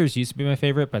Raptors used to be my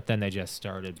favorite, but then they just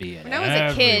started being. When I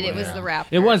was a kid, it was the everywhere. Raptor.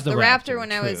 It was the Raptor Raptor,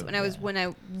 when I was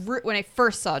true, when I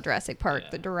first saw Jurassic Park.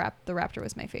 Yeah. The Raptor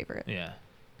was my favorite. Yeah.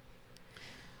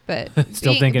 But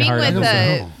Still thinking being hard with on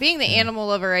this one. being the animal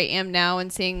lover I am now,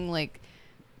 and seeing like,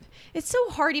 it's so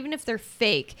hard even if they're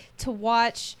fake to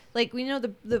watch. Like we know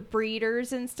the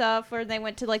breeders and stuff, where they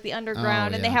went to like the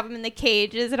underground and they yeah. have them in the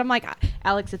cages, and I'm like,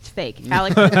 Alex, it's fake.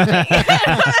 Alex, it's fake.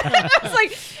 It's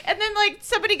like, and then like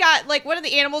somebody got like one of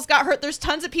the animals got hurt. There's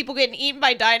tons of people getting eaten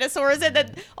by dinosaurs, and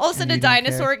then all of a sudden you a don't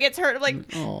dinosaur care. gets hurt. I'm like,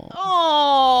 Oh.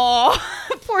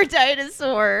 oh, poor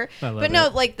dinosaur. I love But no,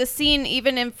 it. like the scene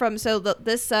even in from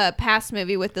this past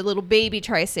movie with the little baby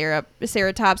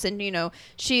triceratops, and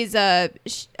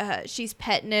she's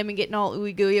petting him and getting all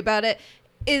ooey gooey about it.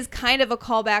 is kind of a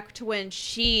callback to when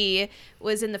she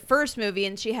was in the first movie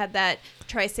and she had that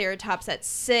Triceratops that's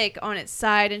sick on its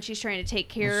side and she's trying to take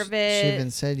care of it. She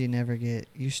even said you never get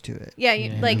used to it. Yeah,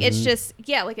 Yeah. like it's just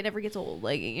like it never gets old,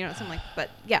 like something like. But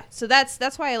yeah, so that's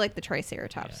why I like the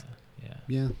Triceratops.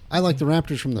 Yeah, I like the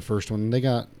raptors from the first one. They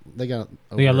got a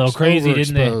little crazy,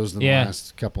 didn't they? overexposed in the Yeah.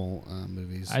 last couple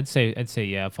movies. I'd say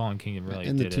yeah, Fallen Kingdom really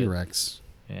and the did T-Rex.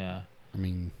 it. Yeah, I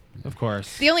mean, of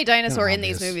course. The only dinosaur in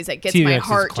these obvious. movies that gets T-Rex my is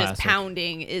heart just classic.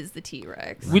 pounding is the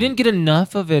T-Rex. We didn't get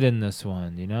enough of it in this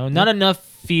one, not enough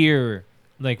fear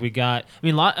like we got.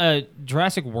 I mean,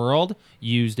 Jurassic World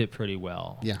used it pretty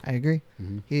well. yeah. I agree.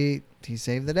 Mhm. He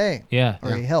saved the day. Yeah.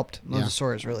 Or he helped. Yeah.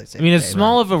 Mosasaurus really saved I mean, the as day.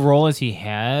 small of a role as he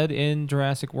had in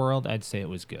Jurassic World, I'd say it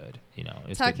was good.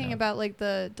 It's good Talking enough. about like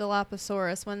the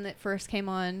Dilophosaurus when it first came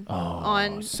on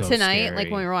so tonight, like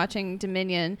scary. when we were watching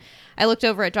Dominion, I looked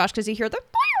over at Josh because you hear the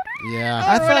Yeah.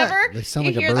 I or thought- whatever. They sound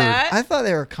you like a hear bird. that? I thought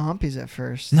they were compies at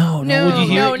first. No, No, would you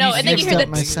hear no, it? no, and then you Mixed hear up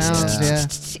the my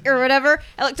sounds, yeah. or whatever.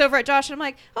 I looked over at Josh and I'm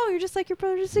like, oh, you're just like your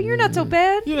brother, so you're not so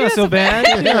bad. You're not so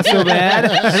bad. You're not so bad.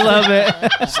 I love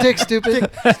it. Stick, stupid.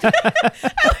 I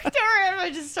looked over and I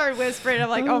just started whispering. I'm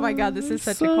like, oh my god, this is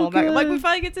such a so callback. I'm like, we good.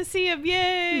 finally get to see him,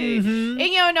 yay! Mhm.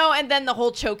 And and then the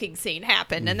whole choking scene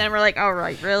happened, and then we're like, all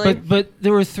right, really? But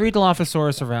there were 3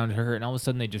 Dilophosaurus around her, and all of a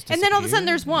sudden they just And then all of a sudden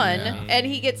disappeared. there's one, Yeah. and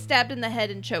he gets stabbed in the head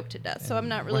and choked to death. So I'm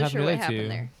not really What sure happened what to the happened two?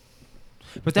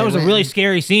 there. But that They was a went really and-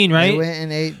 scary scene, They right? went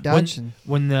and ate Dodson.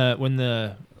 When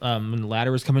the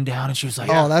ladder was coming down, and she was like,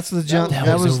 Oh, that's the jump.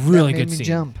 That was a that really made good me scene.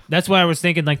 jump. That's why I was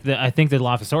thinking I think the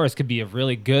Dilophosaurus could be a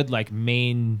really good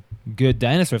main good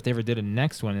dinosaur if they ever did a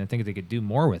next one. And I think they could do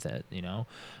more with it.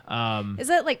 Is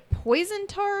that like poison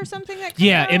tar or something that comes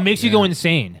Yeah, out? it makes you Yeah. go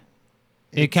insane.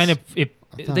 It It's- kind of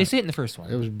I thought they say it in the first one.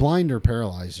 It was blind or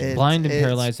paralyzed. It- Blind and it's-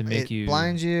 paralyzed and make it you-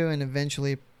 blinds you and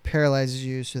eventually paralyzes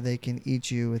you so they can eat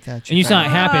you without you. And you saw it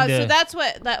finding happen to- So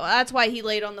that's why he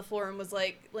laid on the floor and was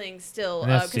like laying still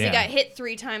That's- because he yeah. got hit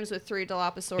 3 times with 3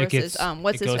 Dilophosaurus. It gets-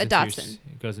 What's it his goes a into your Dotson?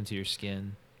 it goes into your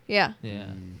skin. Yeah. Yeah.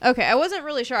 Okay, I wasn't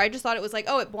really sure. I just thought it was like,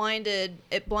 oh, it blinded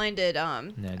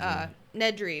Nedry.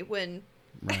 Nedry when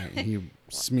Right. He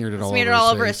smeared it all smeared it over all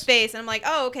his over his face. face, and I'm like,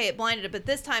 oh, okay, it blinded it. But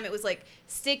this time it was like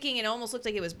sticking, and it almost looked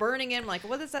like it was burning him. Like,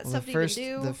 what does that Well, stuff the even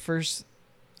do? first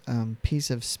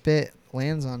piece of spit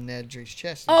lands on Nedry's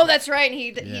chest. Oh, that's right. And he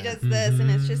Yeah. does this,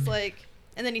 and it's Mm-hmm. just like,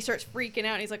 and then he starts freaking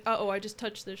out, and he's like, oh, I just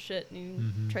touched this shit, and he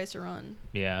Mm-hmm. tries to run.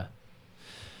 Yeah.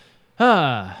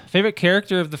 Favorite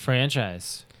character of the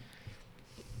franchise?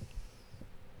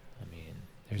 I mean,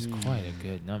 there's quite a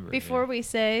good number. Before here. we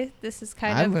say this is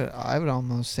kind I would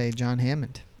almost say John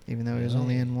Hammond, even though he was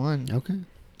only Really? in one. Okay.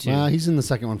 Two. Well, he's in the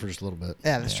second one for just a little bit.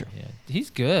 Yeah, that's Yeah, true. yeah. He's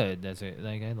good.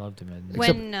 I loved him. In When,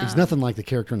 Except he's nothing like the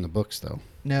character in the books, though.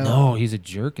 No, no, he's a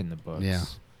jerk in the books. Yeah.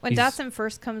 when He's- Dotson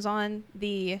first comes on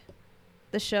the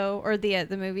show or the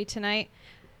movie tonight,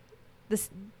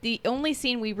 the only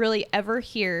scene we really ever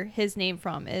hear his name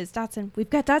from is Dotson. We've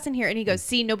got Dotson here, and he goes,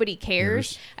 "See, nobody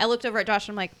cares." Cares. I looked over at Josh,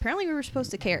 and I'm like, apparently we were supposed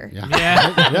to care. Yeah.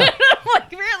 Yeah. Yeah.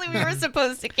 Like, apparently we were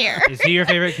supposed to care. Is he your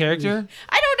favorite character?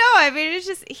 I don't know. I mean, it's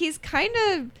just he's kind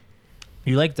of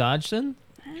You like Dodgson?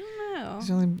 I don't know.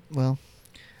 he's only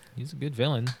He's a good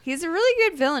villain. He's a really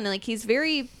good villain. Like he's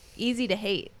very easy to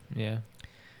hate. Yeah.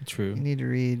 True. You need to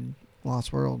read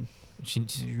Lost World.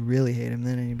 You really hate him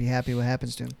then, and you'd be happy what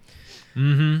happens to him.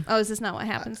 Mm-hmm. Oh, is this not what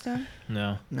happens to him?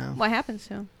 No. No, What happens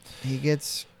to him? he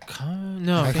gets.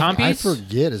 No. I Compies?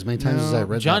 forget as many times as I No.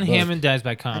 read John that book. Hammond dies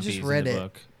by Compies just in read the it.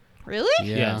 book. Really?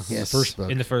 Yeah, Yes. in the Yes. first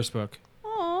book. In the first book.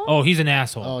 Oh. Oh, he's an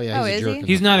asshole. Oh, yeah, Oh, he's is a jerk. he? in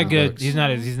He's the not a books. good.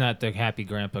 He's not the happy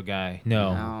grandpa guy.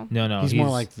 No. No. He's more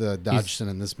like the Dodgson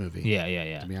in this movie. Yeah, yeah,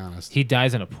 yeah. To be honest. He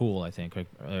dies in a pool, I think.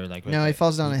 Or like. No, he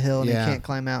falls down a hill and Yeah. he can't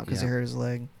climb out because he Yeah. hurt his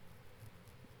leg.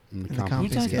 In the in the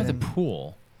comics. Who Compies dies get by the him.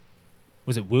 pool?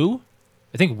 Was it Wu?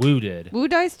 I think Wu did. Wu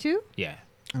dies too? Yeah.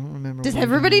 I don't remember. Does what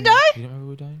everybody he- die? You don't remember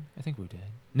Wu died? I think Wu died.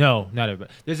 No, not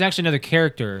everybody. There's actually another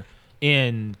character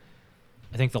in,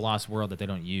 I think, The Lost World that they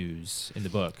don't use in the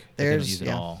book. That they don't There's use at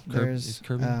yeah. all. There's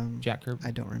Kirby? Jack Kirby?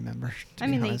 I don't remember. To I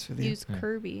be mean, honest they with you. use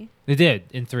Kirby. They did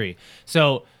in 3.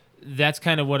 So that's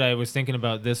kind of what I was thinking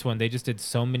about this one. They just did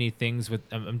so many things with.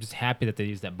 I'm just happy that they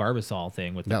used that Barbasol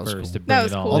thing with the That was purse cool. to bring That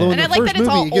was it all cool. Although in. in And the I like first that it's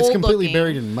all movie, it gets old completely looking.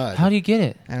 buried in mud. How do you get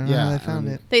it? I don't know Yeah, how they found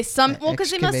it. They because they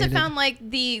must have Excavated. found like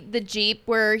the Jeep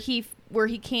where he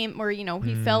came where he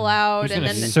fell out Who's and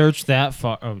gonna then search that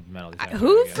far? Oh, Metal Detector,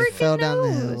 who I guess. It freaking fell down the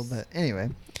knows? hill, but anyway.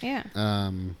 yeah.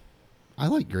 I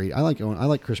like Grady. I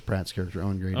like Chris Pratt's character,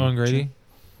 Owen Grady. Owen Grady?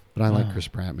 But I like Oh, Chris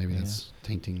Pratt. Maybe yeah. that's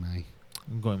tainting my.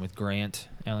 I'm going with Grant,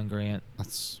 Alan Grant.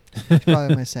 That's He's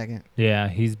probably my second. Yeah,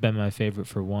 he's been my favorite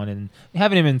for 1, and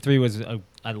having him in 3 was a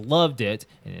I loved it,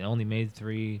 and it only made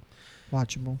 3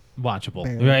 Watchable. watchable.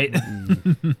 Barely.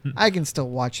 Right. I can still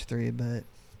watch 3, but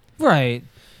Right.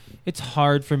 It's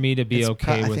hard for me to be it's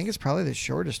okay I with. think it's probably the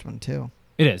shortest one too.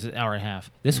 It is an hour and a half.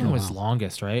 This one Oh, was wow.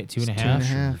 longest, right? Two and a It's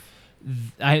half.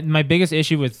 2.5. My biggest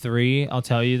issue with 3, I'll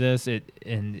tell you this, and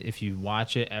if you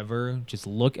watch it ever, just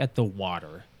look at the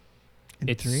water. In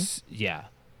It's 3? yeah,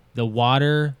 the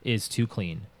water is too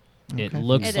clean. It Okay.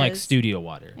 looks It like is. studio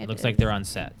water. It It looks like is. they're on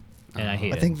set, and I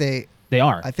hate I it. think They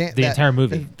are. I think the that- entire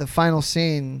movie. The final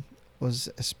scene was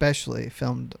especially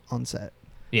filmed on set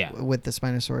Yeah, with the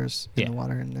Spinosaurus in Yeah. the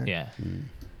water, and they're yeah,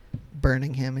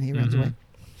 burning him, and he runs Mhm. away.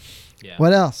 yeah.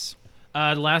 What else?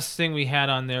 The last thing we had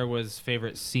on there was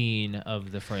favorite scene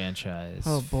of the franchise.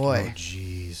 Oh boy. Oh,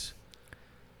 jeez.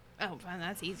 Oh, fine,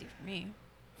 that's easy for me.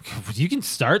 You can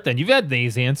start then. You've had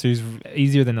these answers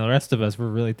easier than the rest of us. We're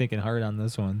really thinking hard on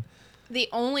this one. The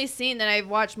only scene that I've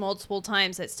watched multiple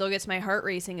times that still gets my heart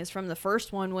racing is from the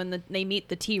first one when they meet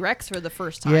the T-Rex for the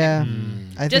first time. Yeah, I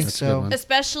think Just- That's a good so. one.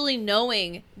 Especially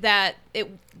knowing that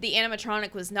the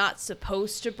animatronic was not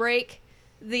supposed to break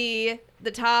the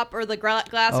top or the glass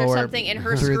Oh, or or something, and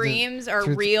her through the- screams are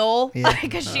through the- real yeah.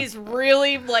 because she's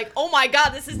really like, oh my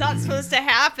god, this is not supposed to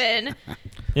happen.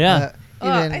 Yeah.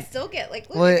 Even, I still get like,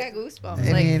 look, well, I got goosebumps.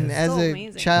 I like, mean, it's as so a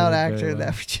amazing. child Very, very actor, well.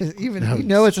 that would just even That you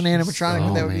know was it's an animatronic,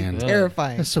 but that would man. be Ugh.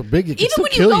 terrifying. That's so big. It can Even still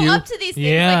when you kill go you. up to these things,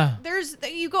 Yeah.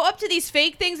 like you go up to these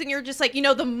fake things and you're just like,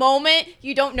 the moment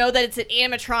you don't know that it's an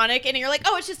animatronic and you're like,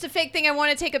 oh, it's just a fake thing I want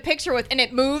to take a picture with, and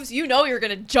it moves, you're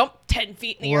gonna jump 10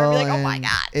 feet in the air and be like, oh my and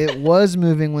god. it was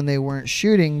moving when they weren't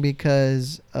shooting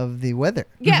because of the weather.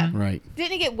 Yeah. Right.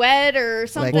 Didn't it get wet or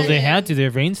something? Well, they had to.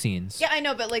 Their rain scenes. Yeah, I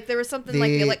know, but like there was something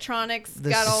like the The- electronics the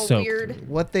got all soak. weird.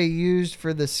 What they used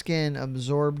for the skin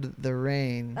absorbed the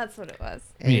rain, That's what it was.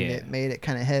 and Yeah. it made it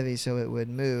kind of heavy so it would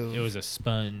move. It was a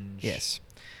sponge. Yes.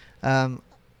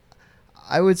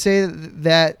 I would say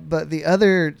that, but the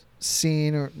other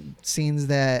scene or scenes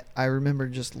that I remember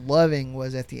just loving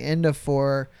was at the end of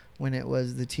 4 when it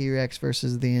was the T-Rex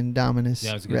versus the Indominus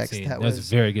That was a good Rex. scene. That That was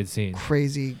a very good scene.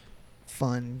 crazy,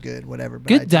 fun, good, whatever.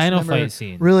 But I Good just dino remember fight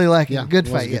scene. Really liking Yeah. good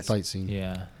it was fight. a good Yes. fight scene.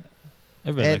 Yeah.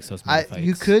 Everybody And likes those mini fights.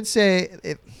 you could say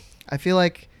I feel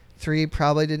like 3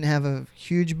 probably didn't have a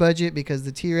huge budget because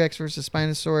the T-Rex versus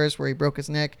Spinosaurus, where he broke his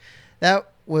neck, that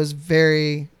was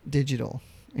very digital.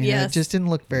 And Yes. it just didn't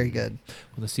look very good.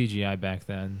 Well, the CGI back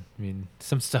then, I mean,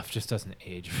 some stuff just doesn't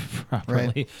age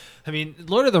properly. I mean,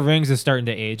 Lord of the Rings is starting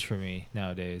to age for me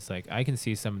nowadays. Like, I can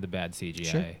see some of the bad CGI.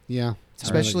 Sure. Yeah.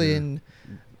 Especially I in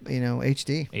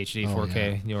HD. HD, Oh,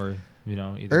 4K, or,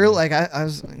 either Or one. like I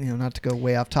was, not to go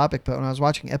way off topic, but when I was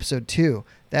watching episode 2,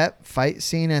 that fight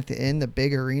scene at the end, the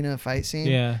big arena fight scene,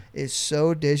 Yeah. is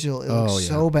so digital. It Oh, looks yeah.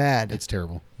 so bad. It's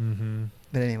terrible. Mm-hmm.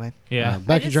 But anyway, Yeah.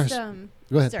 Back I to just, Jurassic.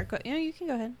 Go ahead. you can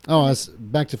go ahead. Oh, that's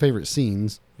back to favorite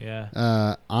scenes.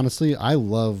 Yeah. Honestly, I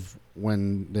love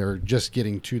when they're just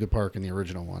getting to the park in the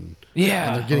original one. And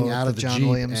Yeah. they're getting Oh, out the of the John Jeep,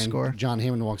 Williams and score. John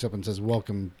Hammond walks up and says,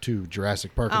 "Welcome to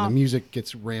Jurassic Park," and Oh. the music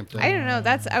gets ramped up. I don't know.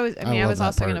 I I was love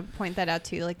also that going part. to point that out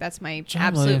too. Like that's my John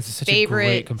absolute Williams is such a great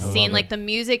favorite composer. scene. Like the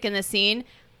music in the scene,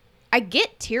 I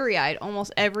get teary eyed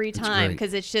almost every time great.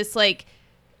 because it's just like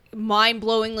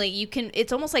mind-blowingly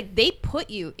it's almost like they put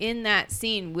you in that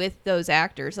scene with those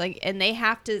actors, like, and they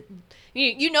have to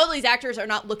these actors are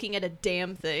not looking at a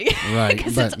damn thing, Right,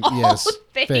 because but it's all yes,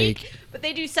 fake, fake. but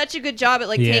they do such a good job at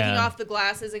like Yeah. taking off the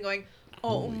glasses and going,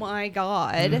 oh my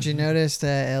god. did you notice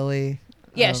that Ellie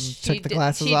Yes, took the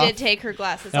glasses off? She did take her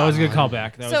glasses That off. was a good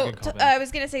callback. That was a So good callback. I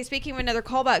was gonna say, speaking of another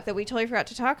callback that we totally forgot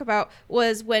to talk about,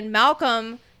 was when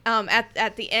Malcolm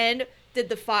at the end did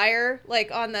the fire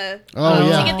like on the Oh,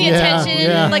 yeah. to get the Yeah, attention,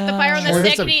 yeah. like the fire on the Or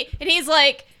stick, it's a- and he's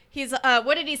like.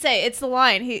 What did he say? It's the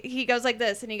line. He goes like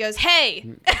this, and he goes, "Hey,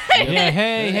 yeah, hey,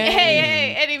 hey, hey.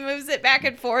 hey," and he moves it back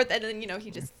and forth, and then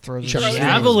he just Throws Chuck it it in. in his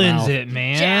Javelins mouth. it,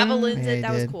 man. javelins Yeah, it. he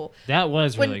That was did. cool. That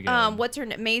was When really good. what's her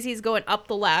name? Maisie's going up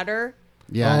the ladder.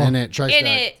 Yeah, Oh. and it tries and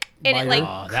to it bite like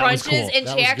her. Oh, that was crunches cool. and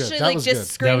That she was good. actually That like was just good.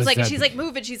 screams was like that she's good. like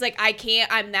moving, she's like, I can't,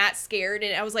 I'm that scared,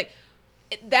 and I was like,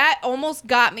 that almost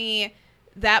got me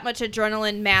that much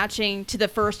adrenaline matching to the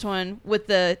first one with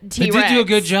the They T-Rex. did do a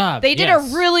good job. They did yes.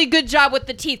 a really good job with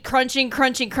the teeth crunching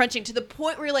to the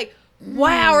point where you're like,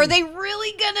 wow, are they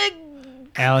really gonna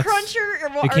Alex, crunch her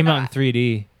or, It came or out in not?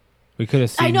 3D. We could have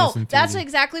seen I know. this in 3D. That's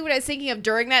exactly what I was thinking of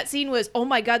during that scene was, oh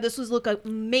my god, this was look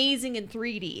amazing in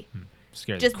 3D.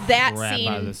 Scared just the that crap scene.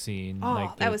 out of the scene. Oh,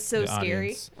 like that the- was so the scary.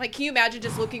 audience. Like, can you imagine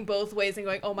just looking both ways and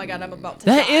going, "Oh my god, I'm about to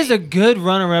That die." is a good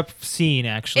runner-up scene,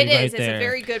 actually. It is. right It's there. a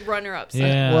very good runner-up scene.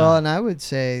 Yeah. Well, and I would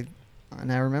say, and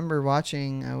I remember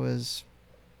watching, I was,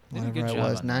 Did a good whatever I job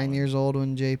was, on that 9 one. years old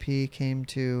when JP came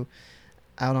to,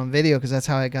 out on video because that's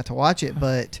how I got to watch it.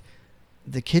 But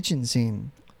the kitchen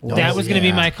scene. That was going to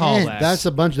be my intense. callback. That's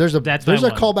a bunch. There's a That's there's my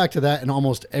a one. callback to that in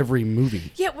almost every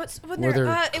movie. Yeah, when Where they're,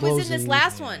 they're it was in this closing-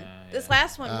 last one. This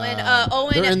last one when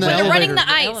Owen they're in when the they're running elevator. the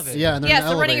ice. Elevator. Yeah, and they're Yes, in the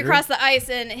they're running elevator. across the ice,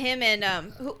 and him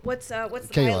and what's the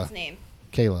Kayla. pilot's name?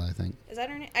 Kayla, I think. Is that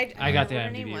her name? I got the don't know what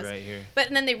her name IMDb was. right here. But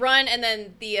and then they run, and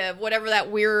then the whatever that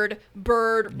weird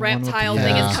bird one with reptile the-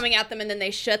 thing Yeah. is coming at them, and then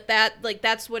they shut that. Like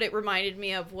that's what it reminded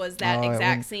me of was that Oh,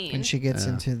 exact scene. when she gets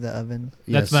Yeah. into the oven.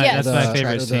 That's my- that's my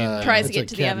favorite scene. Tries to it's get a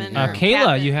to the cabinet, oven. yeah. Kayla,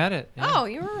 Cabinet. you had it. Yeah. Oh,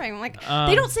 you were right. I'm like, Um,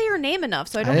 they don't say her name enough,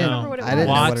 so I don't I didn't- remember what it I was. didn't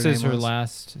know what Watts her is name her was.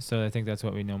 last, so I think that's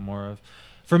what we know more of.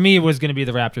 For me, it was going to be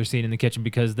the raptor scene in the kitchen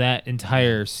because that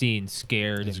entire scene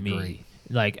scared It's me. great.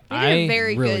 Like They did a I,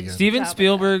 very really good good. Steven job with that.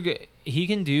 Spielberg, he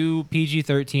can do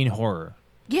PG-13 horror.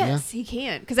 Yes, he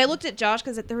can. Because I looked at Josh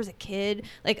because there was a kid,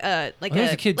 like there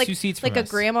was a kid like, 2 seats like from a us.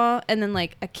 grandma, and then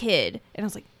like a kid, and I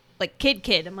was like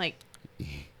kid. I'm like,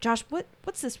 Josh,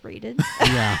 what's this rated?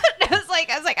 Yeah. I was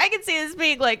like, I can see this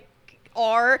being like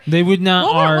R. They would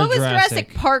not What was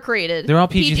Jurassic Park rated? They're all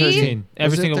PG? PG-13. Every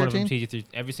Was it single one of them 13? PG-13.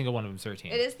 Every single one of them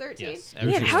 13. It is 13. Yes, every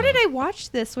Man, single how one. did I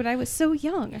watch this when I was so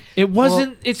young? It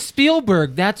wasn't. It's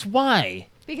Spielberg. That's why.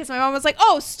 Because my mom was like,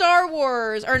 "Oh, Star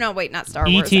Wars," or no, wait, not Star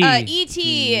Wars. E.T.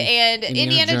 E.T. and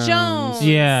Indiana Indiana Jones. Jones.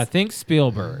 Yeah, think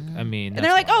Spielberg. I mean, And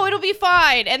they're like, "Oh, it'll be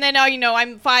fine." And then now,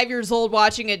 I'm 5 years old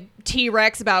watching a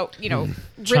T-Rex about, rip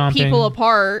Chomping. people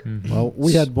apart. Well,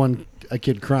 we had a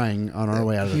kid crying on our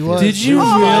way out of the He theater. was. Did you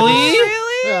Oh, really?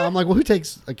 really? Yeah, I'm like, well, who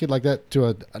takes a kid like that to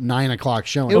a 9 o'clock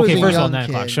showing? It was Okay, a first of all, young 9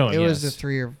 o'clock kid. showing, It was a yes.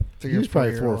 three he was or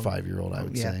probably 4 or year-old. 5 year old, I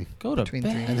would Yeah. say. Go to Between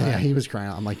bed. 3 And then, yeah, he was crying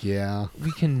out. I'm like, yeah.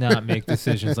 We cannot make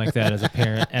decisions like that as a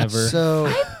parent ever. So,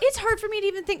 It's hard for me to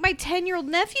even think my 10-year-old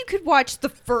nephew could watch the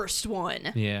first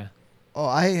one. yeah.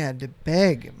 I had to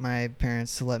beg my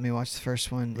parents to let me watch the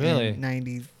first one Really? in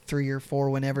 93 or 4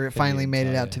 whenever it Couldn't finally even made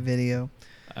it tell out you. to video.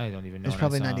 I don't even It know. was when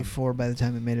probably I saw 94 by the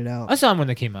time it made it out. I saw them when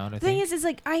they came out. I The thing think. is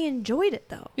like I enjoyed it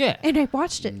though. Yeah. And I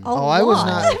watched it a lot. I was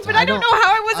not. But I don't know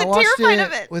how I wasn't watched terrified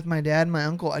of it. with my dad and my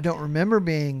uncle. I don't remember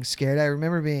being scared. I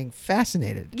remember being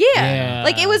fascinated. Yeah. Yeah.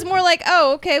 Like it was more like,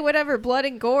 oh, okay, whatever, blood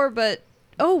and gore, but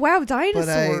oh wow, But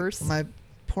dinosaurs. my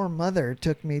poor mother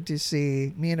took me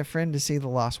and a friend to see The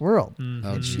Lost World. Mhm.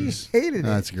 Oh, And she jeez. hated it.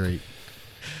 That's great.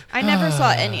 I never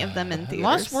saw any of them in theaters.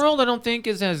 Lost World, I don't think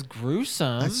is as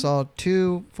gruesome. I saw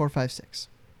 2, 4, 5, 6.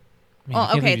 I mean, I Oh, can't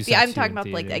believe okay. you See, saw I'm 2 talking in about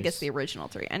I guess theaters. the original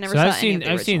 3. I never So saw I've any seen of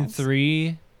the I've seen originals.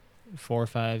 3, 4,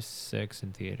 5, 6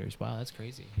 in theaters. Wow, that's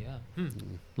crazy. Yeah.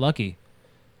 Lucky.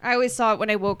 I always saw it when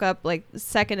I woke up, like the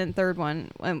second and third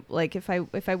one. Like if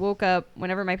I woke up,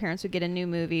 whenever my parents would get a new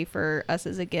movie for us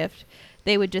as a gift,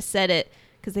 they would just set it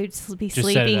because they would just be Just set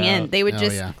sleeping it in. out. They would Oh,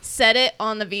 just yeah. set it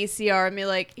on the VCR and be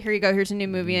like, "Here you go. Here's a new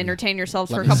movie. Entertain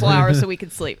yourselves for a Let me couple see. hours so we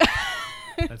could sleep."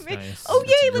 That's nice. Oh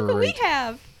That's yay! Look what we great.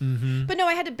 have. Mm-hmm. But no,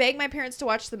 I had to beg my parents to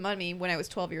watch The Mummy when I was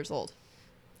 12 years old,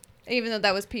 even though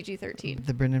that was PG-13.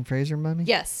 The Brendan Fraser mummy?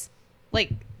 Yes,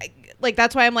 like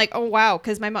that's why I'm like, oh wow,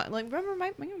 because my mom, like, remember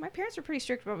my parents were pretty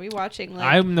strict about me watching.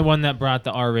 Like, I'm the one that brought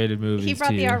the R-rated movies. he brought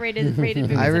to the you. R-rated movies. I into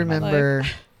my life. remember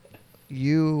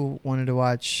you wanted to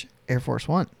watch Air Force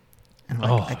One. And I'm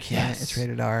like, Oh, I can't. yes. It's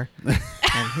rated R.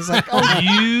 And he's like, oh,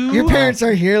 You. your parents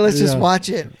are here. Let's just Yeah. watch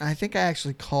it. I think I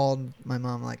actually called my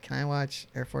mom, like, can I watch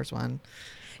Air Force One?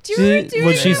 Do you Did- remember doing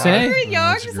what'd she that say? when we were Oh,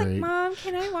 young? that's Just like, great. Mom,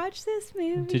 can I watch this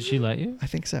movie? Did she let you? I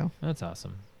think so. That's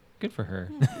awesome. Good for her.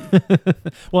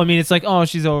 Well, I mean, it's like, oh,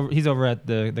 he's over at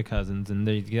the cousins, and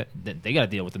they got to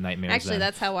deal with the nightmares. Actually, then.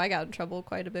 that's how I got in trouble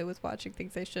quite a bit with watching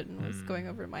things I shouldn't. Was going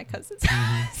over to my cousin's Mm-hmm.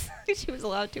 house. She was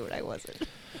allowed to, and I wasn't.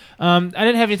 I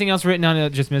didn't have anything else written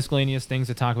down. Just miscellaneous things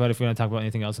to talk about if we want to talk about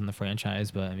anything else in the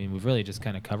franchise. But I mean, we've really just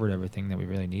kind of covered everything that we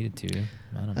really needed to.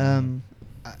 I don't know.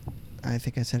 I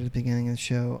think I said at the beginning of the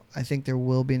show, I think there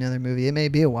will be another movie. It may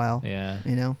be a while. Yeah,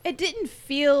 You know? It didn't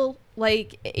feel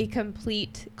like a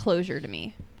complete closure to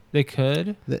me. they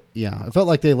could. Yeah, it felt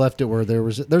like they left it where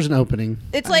there's an opening.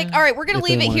 It's like, all right, we're gonna If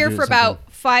they leave it wanna here do for something.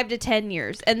 about 5 to 10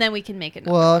 years, and then we can make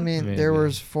another. Well, I one. mean, Maybe. there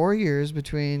was 4 years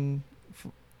between,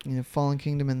 Fallen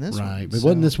Kingdom and this one. Right, but so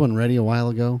wasn't this one ready a while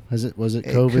ago? Was it It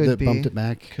COVID could that be. bumped it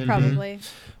back? Could be. probably.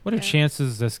 What are Yeah.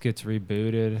 chances this gets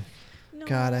rebooted?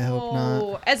 God, I hope not.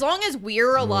 No. As long as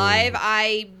we're alive,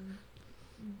 I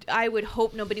would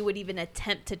hope nobody would even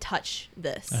attempt to touch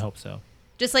this. I hope so.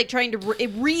 Just like trying to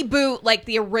reboot like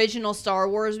the original Star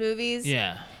Wars movies.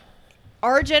 Yeah.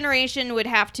 Our generation would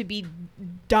have to be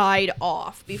died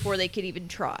off before they could even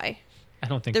try. I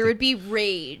don't think There they- would be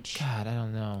rage. God, I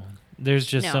don't know. There's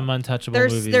just No. some untouchable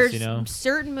There's movies, you know.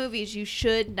 certain movies you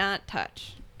should not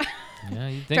touch. Yeah,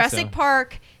 you think Jurassic so.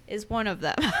 Park is one of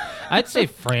them. I'd say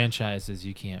franchises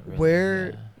you can't really.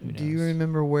 Where who do you knows?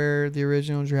 remember where the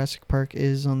original Jurassic Park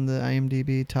is on the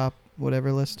IMDb top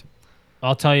whatever list?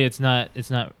 I'll tell you, it's not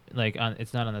like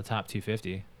it's not on the top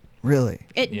 250. Really?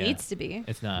 It Yeah. needs to be.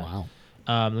 It's not. Wow.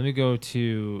 Let me go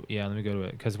to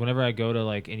it because whenever I go to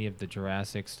like any of the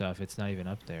Jurassic stuff, it's not even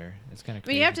up there. It's kind of. I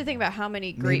mean, you have to think about how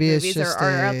many great Maybe it's movies there just are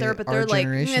out a there, but our they're like,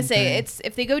 I'm generation gonna say thing. it's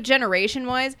if they go generation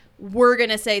wise, we're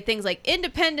gonna say things like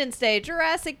Independence Day,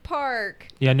 Jurassic Park,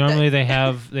 Yeah, normally they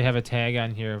have a tag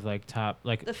on here of like top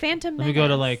like. The Phantom Let me go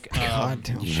to Menace. like God,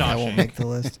 damn, that won't Shawshank. make the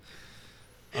list.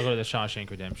 I'll go to the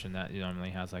Shawshank Redemption. That normally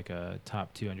has like a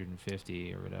top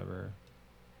 250 or whatever.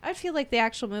 I feel like the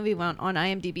actual movie went on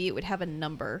IMDb, it would have a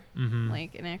number, Mm-hmm.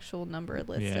 like an actual number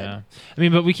listed. Yeah, I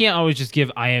mean, but we can't always just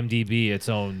give IMDb its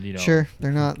own, Sure,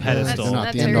 they're not pedestal. The, They're not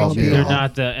That's the end very all true. be They're all.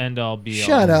 not the end all be all.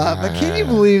 Shut up! But can you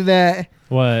believe that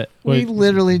What? we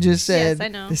literally just said Yes, I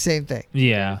know. the same thing?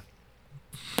 Yeah.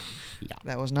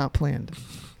 That was not planned.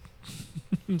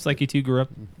 It's like you two grew up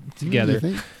You together.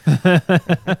 think?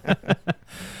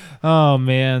 Oh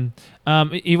man.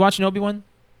 You watching Obi-Wan?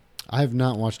 I have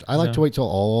not watched. I like No. to wait till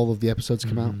all of the episodes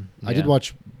come out. Mhm, I did yeah.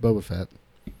 watch Boba Fett.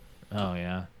 Oh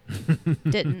yeah.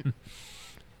 Didn't.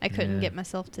 I couldn't Yeah. get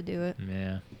myself to do it.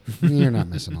 Yeah. You're not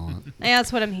missing a lot. Yeah,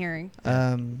 that's what I'm hearing.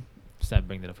 Just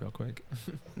bring that up real quick.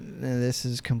 This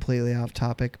is completely off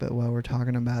topic, but while we're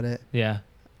talking about it, Yeah.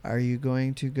 are you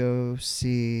going to go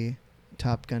see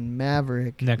Top Gun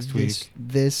Maverick Next this, week?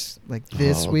 This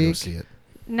Oh, I'll week? go see it.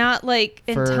 Not like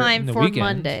in For time the for weekend.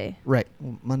 Monday. Right.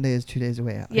 Well, Monday is 2 days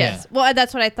away out. Yes. Well,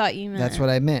 that's what I thought you meant. That's what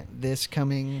I meant. This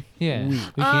coming Yeah. week.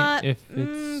 We can't if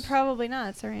it's Probably not.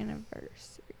 It's our anniversary.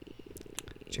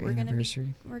 It's your We're gonna be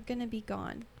anniversary. we're gonna be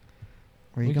gone.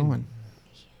 Where are you we can- going?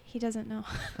 He doesn't know.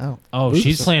 Oh. Oh, Oops.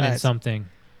 she's planning Surprise. something.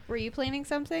 Were you planning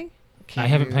something? Can I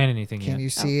haven't you- planned anything Can yet. you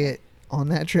see it on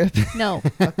that trip? No.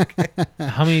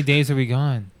 How many days are we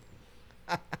gone?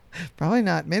 Probably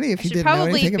not many if I you should didn't know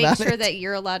probably anything make about sure it. that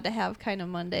you're allowed to have kind of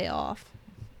Monday off.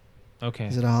 Okay.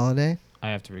 Is it a holiday? I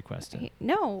have to request it.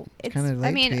 No, it's. kinda late I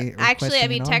to be mean, actually, I requesting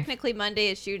mean, it off. technically Monday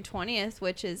is June 20th,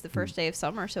 which is the first day of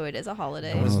summer, so it is a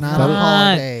holiday. It's Well, not federal- a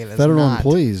holiday. That's Federal not.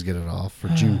 employees get it off for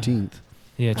Juneteenth.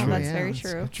 Yeah, Oh, true. that's yeah, very that's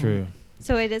true. True.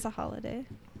 So it is a holiday.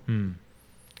 Hmm.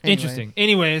 Anyway. Interesting.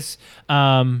 Anyways,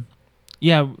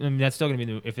 yeah, I mean, that's still gonna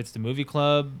be if it's the movie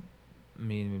club. I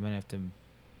mean, we might have to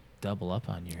double up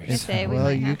on yours. Yes, we Well,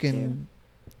 might you have can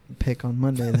pick on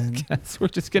Monday then. Guess we're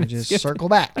just gonna And just skip. circle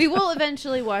back. We will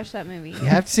eventually watch that movie. You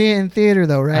have to see it in theater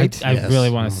though, right? I Yes. really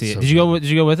want Oh, to see it. so Did you go? good. Did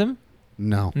you go with him?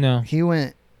 No, No. He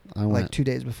went I went. like 2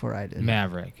 days before I did.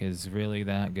 Maverick is really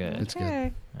that good. It's good.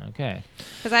 Okay. Okay.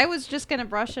 Because I was just gonna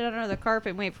brush it under the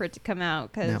carpet and wait for it to come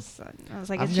out. Because I was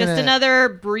like, I'm it's just gonna- another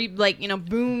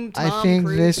boom. Tom I think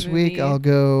Cruise this week movie, I'll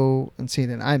go and see it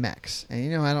in IMAX. And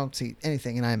you know I don't see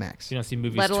anything in IMAX So you don't see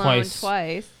movies let alone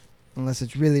twice. unless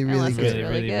it's really, really Unless good. it's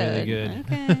Really, really, really, really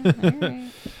good. Okay.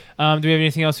 All right. Do we have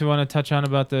anything else we want to touch on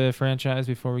about the franchise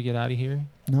before we get out of here?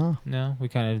 No. No, we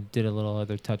kind of did a little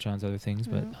other touch on other things,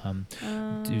 but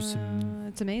do some.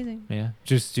 It's amazing. Yeah,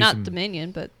 just do Not some.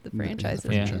 Dominion, but the Yeah, franchise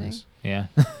the is franchise. amazing. Yeah.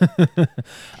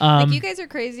 Like you guys are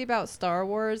crazy about Star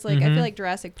Wars. Like I Mhm. feel like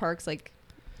Jurassic Park's like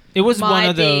It was my one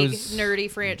of big those nerdy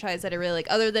franchise that I really like.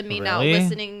 Other than me not Really?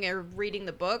 listening or reading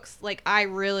the books, like I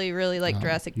really, really like Oh,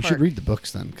 Jurassic You Park. should read the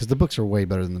books then, because the books are way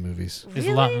better than the movies. There's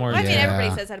a lot more I mean, Yeah.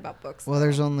 everybody says that about books. Well, though.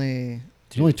 there's only.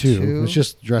 There's only two. Two? It's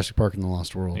just Jurassic Park and the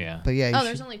Lost World. Yeah. But yeah, you Oh, should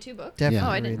there's only 2 books. definitely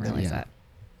Oh, I didn't read them. realize Yeah. that.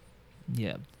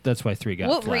 Yeah, that's why 3 got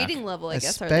What flack. reading level, I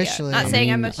guess, are they at? Especially, Not I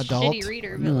saying I'm a mean, adult. shitty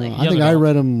reader, but No, like. I Young think I adult.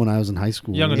 read them when I was in high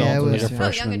school. Young Yeah, adult. it was, yeah. yeah. Oh,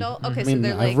 freshman. young adult. Okay, I so mean,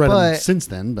 they're I've like. read them But- since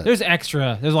then, but There's a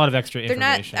lot of extra They're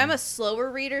not. information. I'm a slower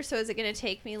reader, so is it going to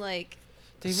take me like?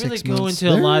 They really 6 go months.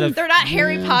 into a lot of. They're not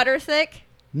Harry Yeah. Potter thick.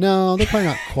 no, they're probably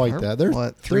not quite that. They're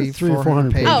What, they're 300 or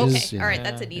 400 pages. Oh, okay. yeah. All right,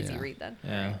 that's an Yeah. easy Yeah. read then.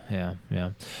 Yeah.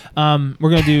 We're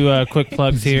gonna do quick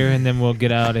plugs here, and then we'll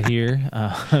get out of here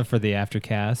for the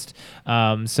aftercast.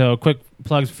 So quick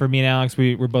plugs for me and Alex.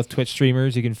 We're both Twitch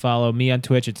streamers. You can follow me on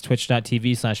Twitch. It's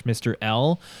twitch.tv/Mr.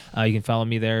 L. You can follow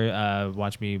me there.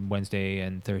 Watch me Wednesday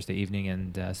and Thursday evening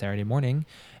and Saturday morning.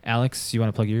 Alex, you want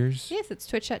to plug yours? Yes, it's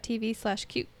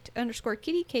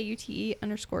twitch.tv/cute_kitty,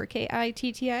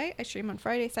 KUTE_KITTI. I stream on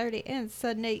Friday, Saturday, and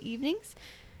Sunday evenings.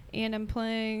 And I'm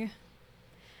playing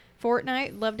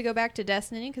Fortnite. Love to go back to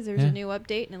Destiny because there's Yeah. a new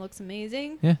update and it looks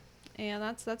amazing. Yeah. And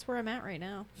that's where I'm at right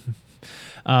now.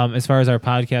 As far as our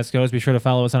podcast goes, be sure to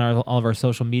follow us on all of our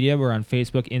social media. We're on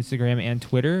Facebook, Instagram, and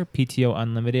Twitter. PTO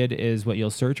Unlimited is what you'll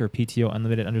search, or PTO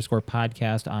Unlimited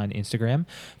 _podcast on Instagram.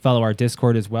 Follow our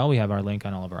Discord as well. We have our link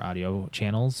on all of our audio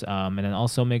channels. And then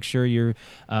also make sure you're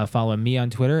following me on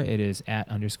Twitter. It is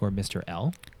 @_Mr.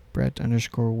 L. Brett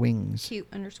 _wings.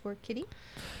 Cute_kitty.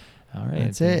 All right.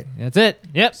 That's it. That's it.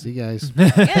 Yep. See you guys.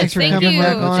 Yes, Thanks for thank coming you.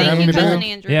 back on. Thank Having you, me cousin back.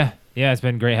 Andrew. Yeah. Yeah, it's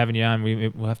been great having you on.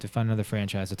 We'll have to find another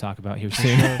franchise to talk about here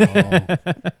soon.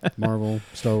 Marvel,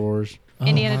 Star Wars,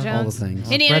 Indiana all the Jones.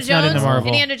 things. Indiana Brett's not into Jones. Marvel.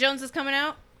 Indiana Jones is coming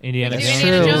out. Indiana We Jones. can do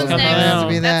Indiana True. Jones It's next. gonna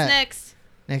be that. That's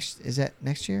next. Is that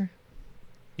next year?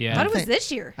 I Yeah. thought it was think-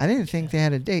 this year. I didn't think they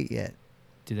had a date yet,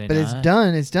 Do they but not? it's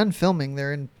done. It's done filming.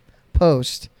 They're in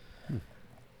post.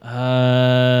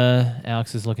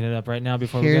 Alex is looking it up right now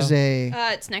before Here's we go.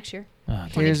 It's next year. Oh,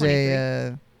 Here's 2023.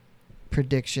 a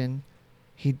prediction.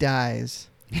 He dies.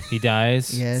 he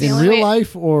dies. Yes. The In only real way-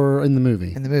 life or in the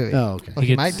movie? In the movie. Oh, okay. Well,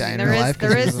 He he gets- might die in There real is, life there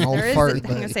because is, he's an old there is, fart. I'm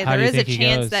gonna But say How do there you is a think he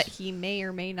chance goes? that he may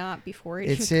or may not before it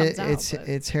it's even it, comes it's out. but-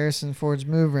 it's Harrison Ford's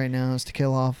move right now is to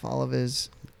kill off all of his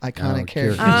iconic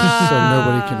characters. So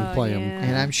nobody can play him.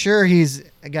 And I'm sure he's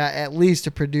got at least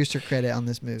a producer credit on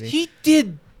this movie. He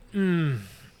did.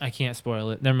 I can't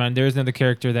spoil it. Never mind. There's another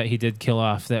character that he did kill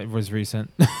off that was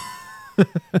recent.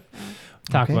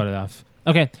 Talk Okay. about it off.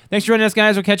 Okay. Thanks for joining us,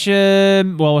 guys. We'll catch you.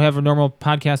 Well, we'll have a normal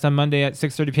podcast on Monday at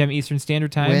 6:30 p.m. Eastern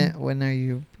Standard Time. When are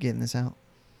you getting this out?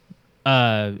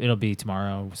 It'll be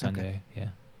tomorrow, Sunday. Yeah.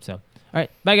 So, all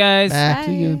right. Bye, guys. Bye.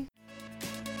 See you.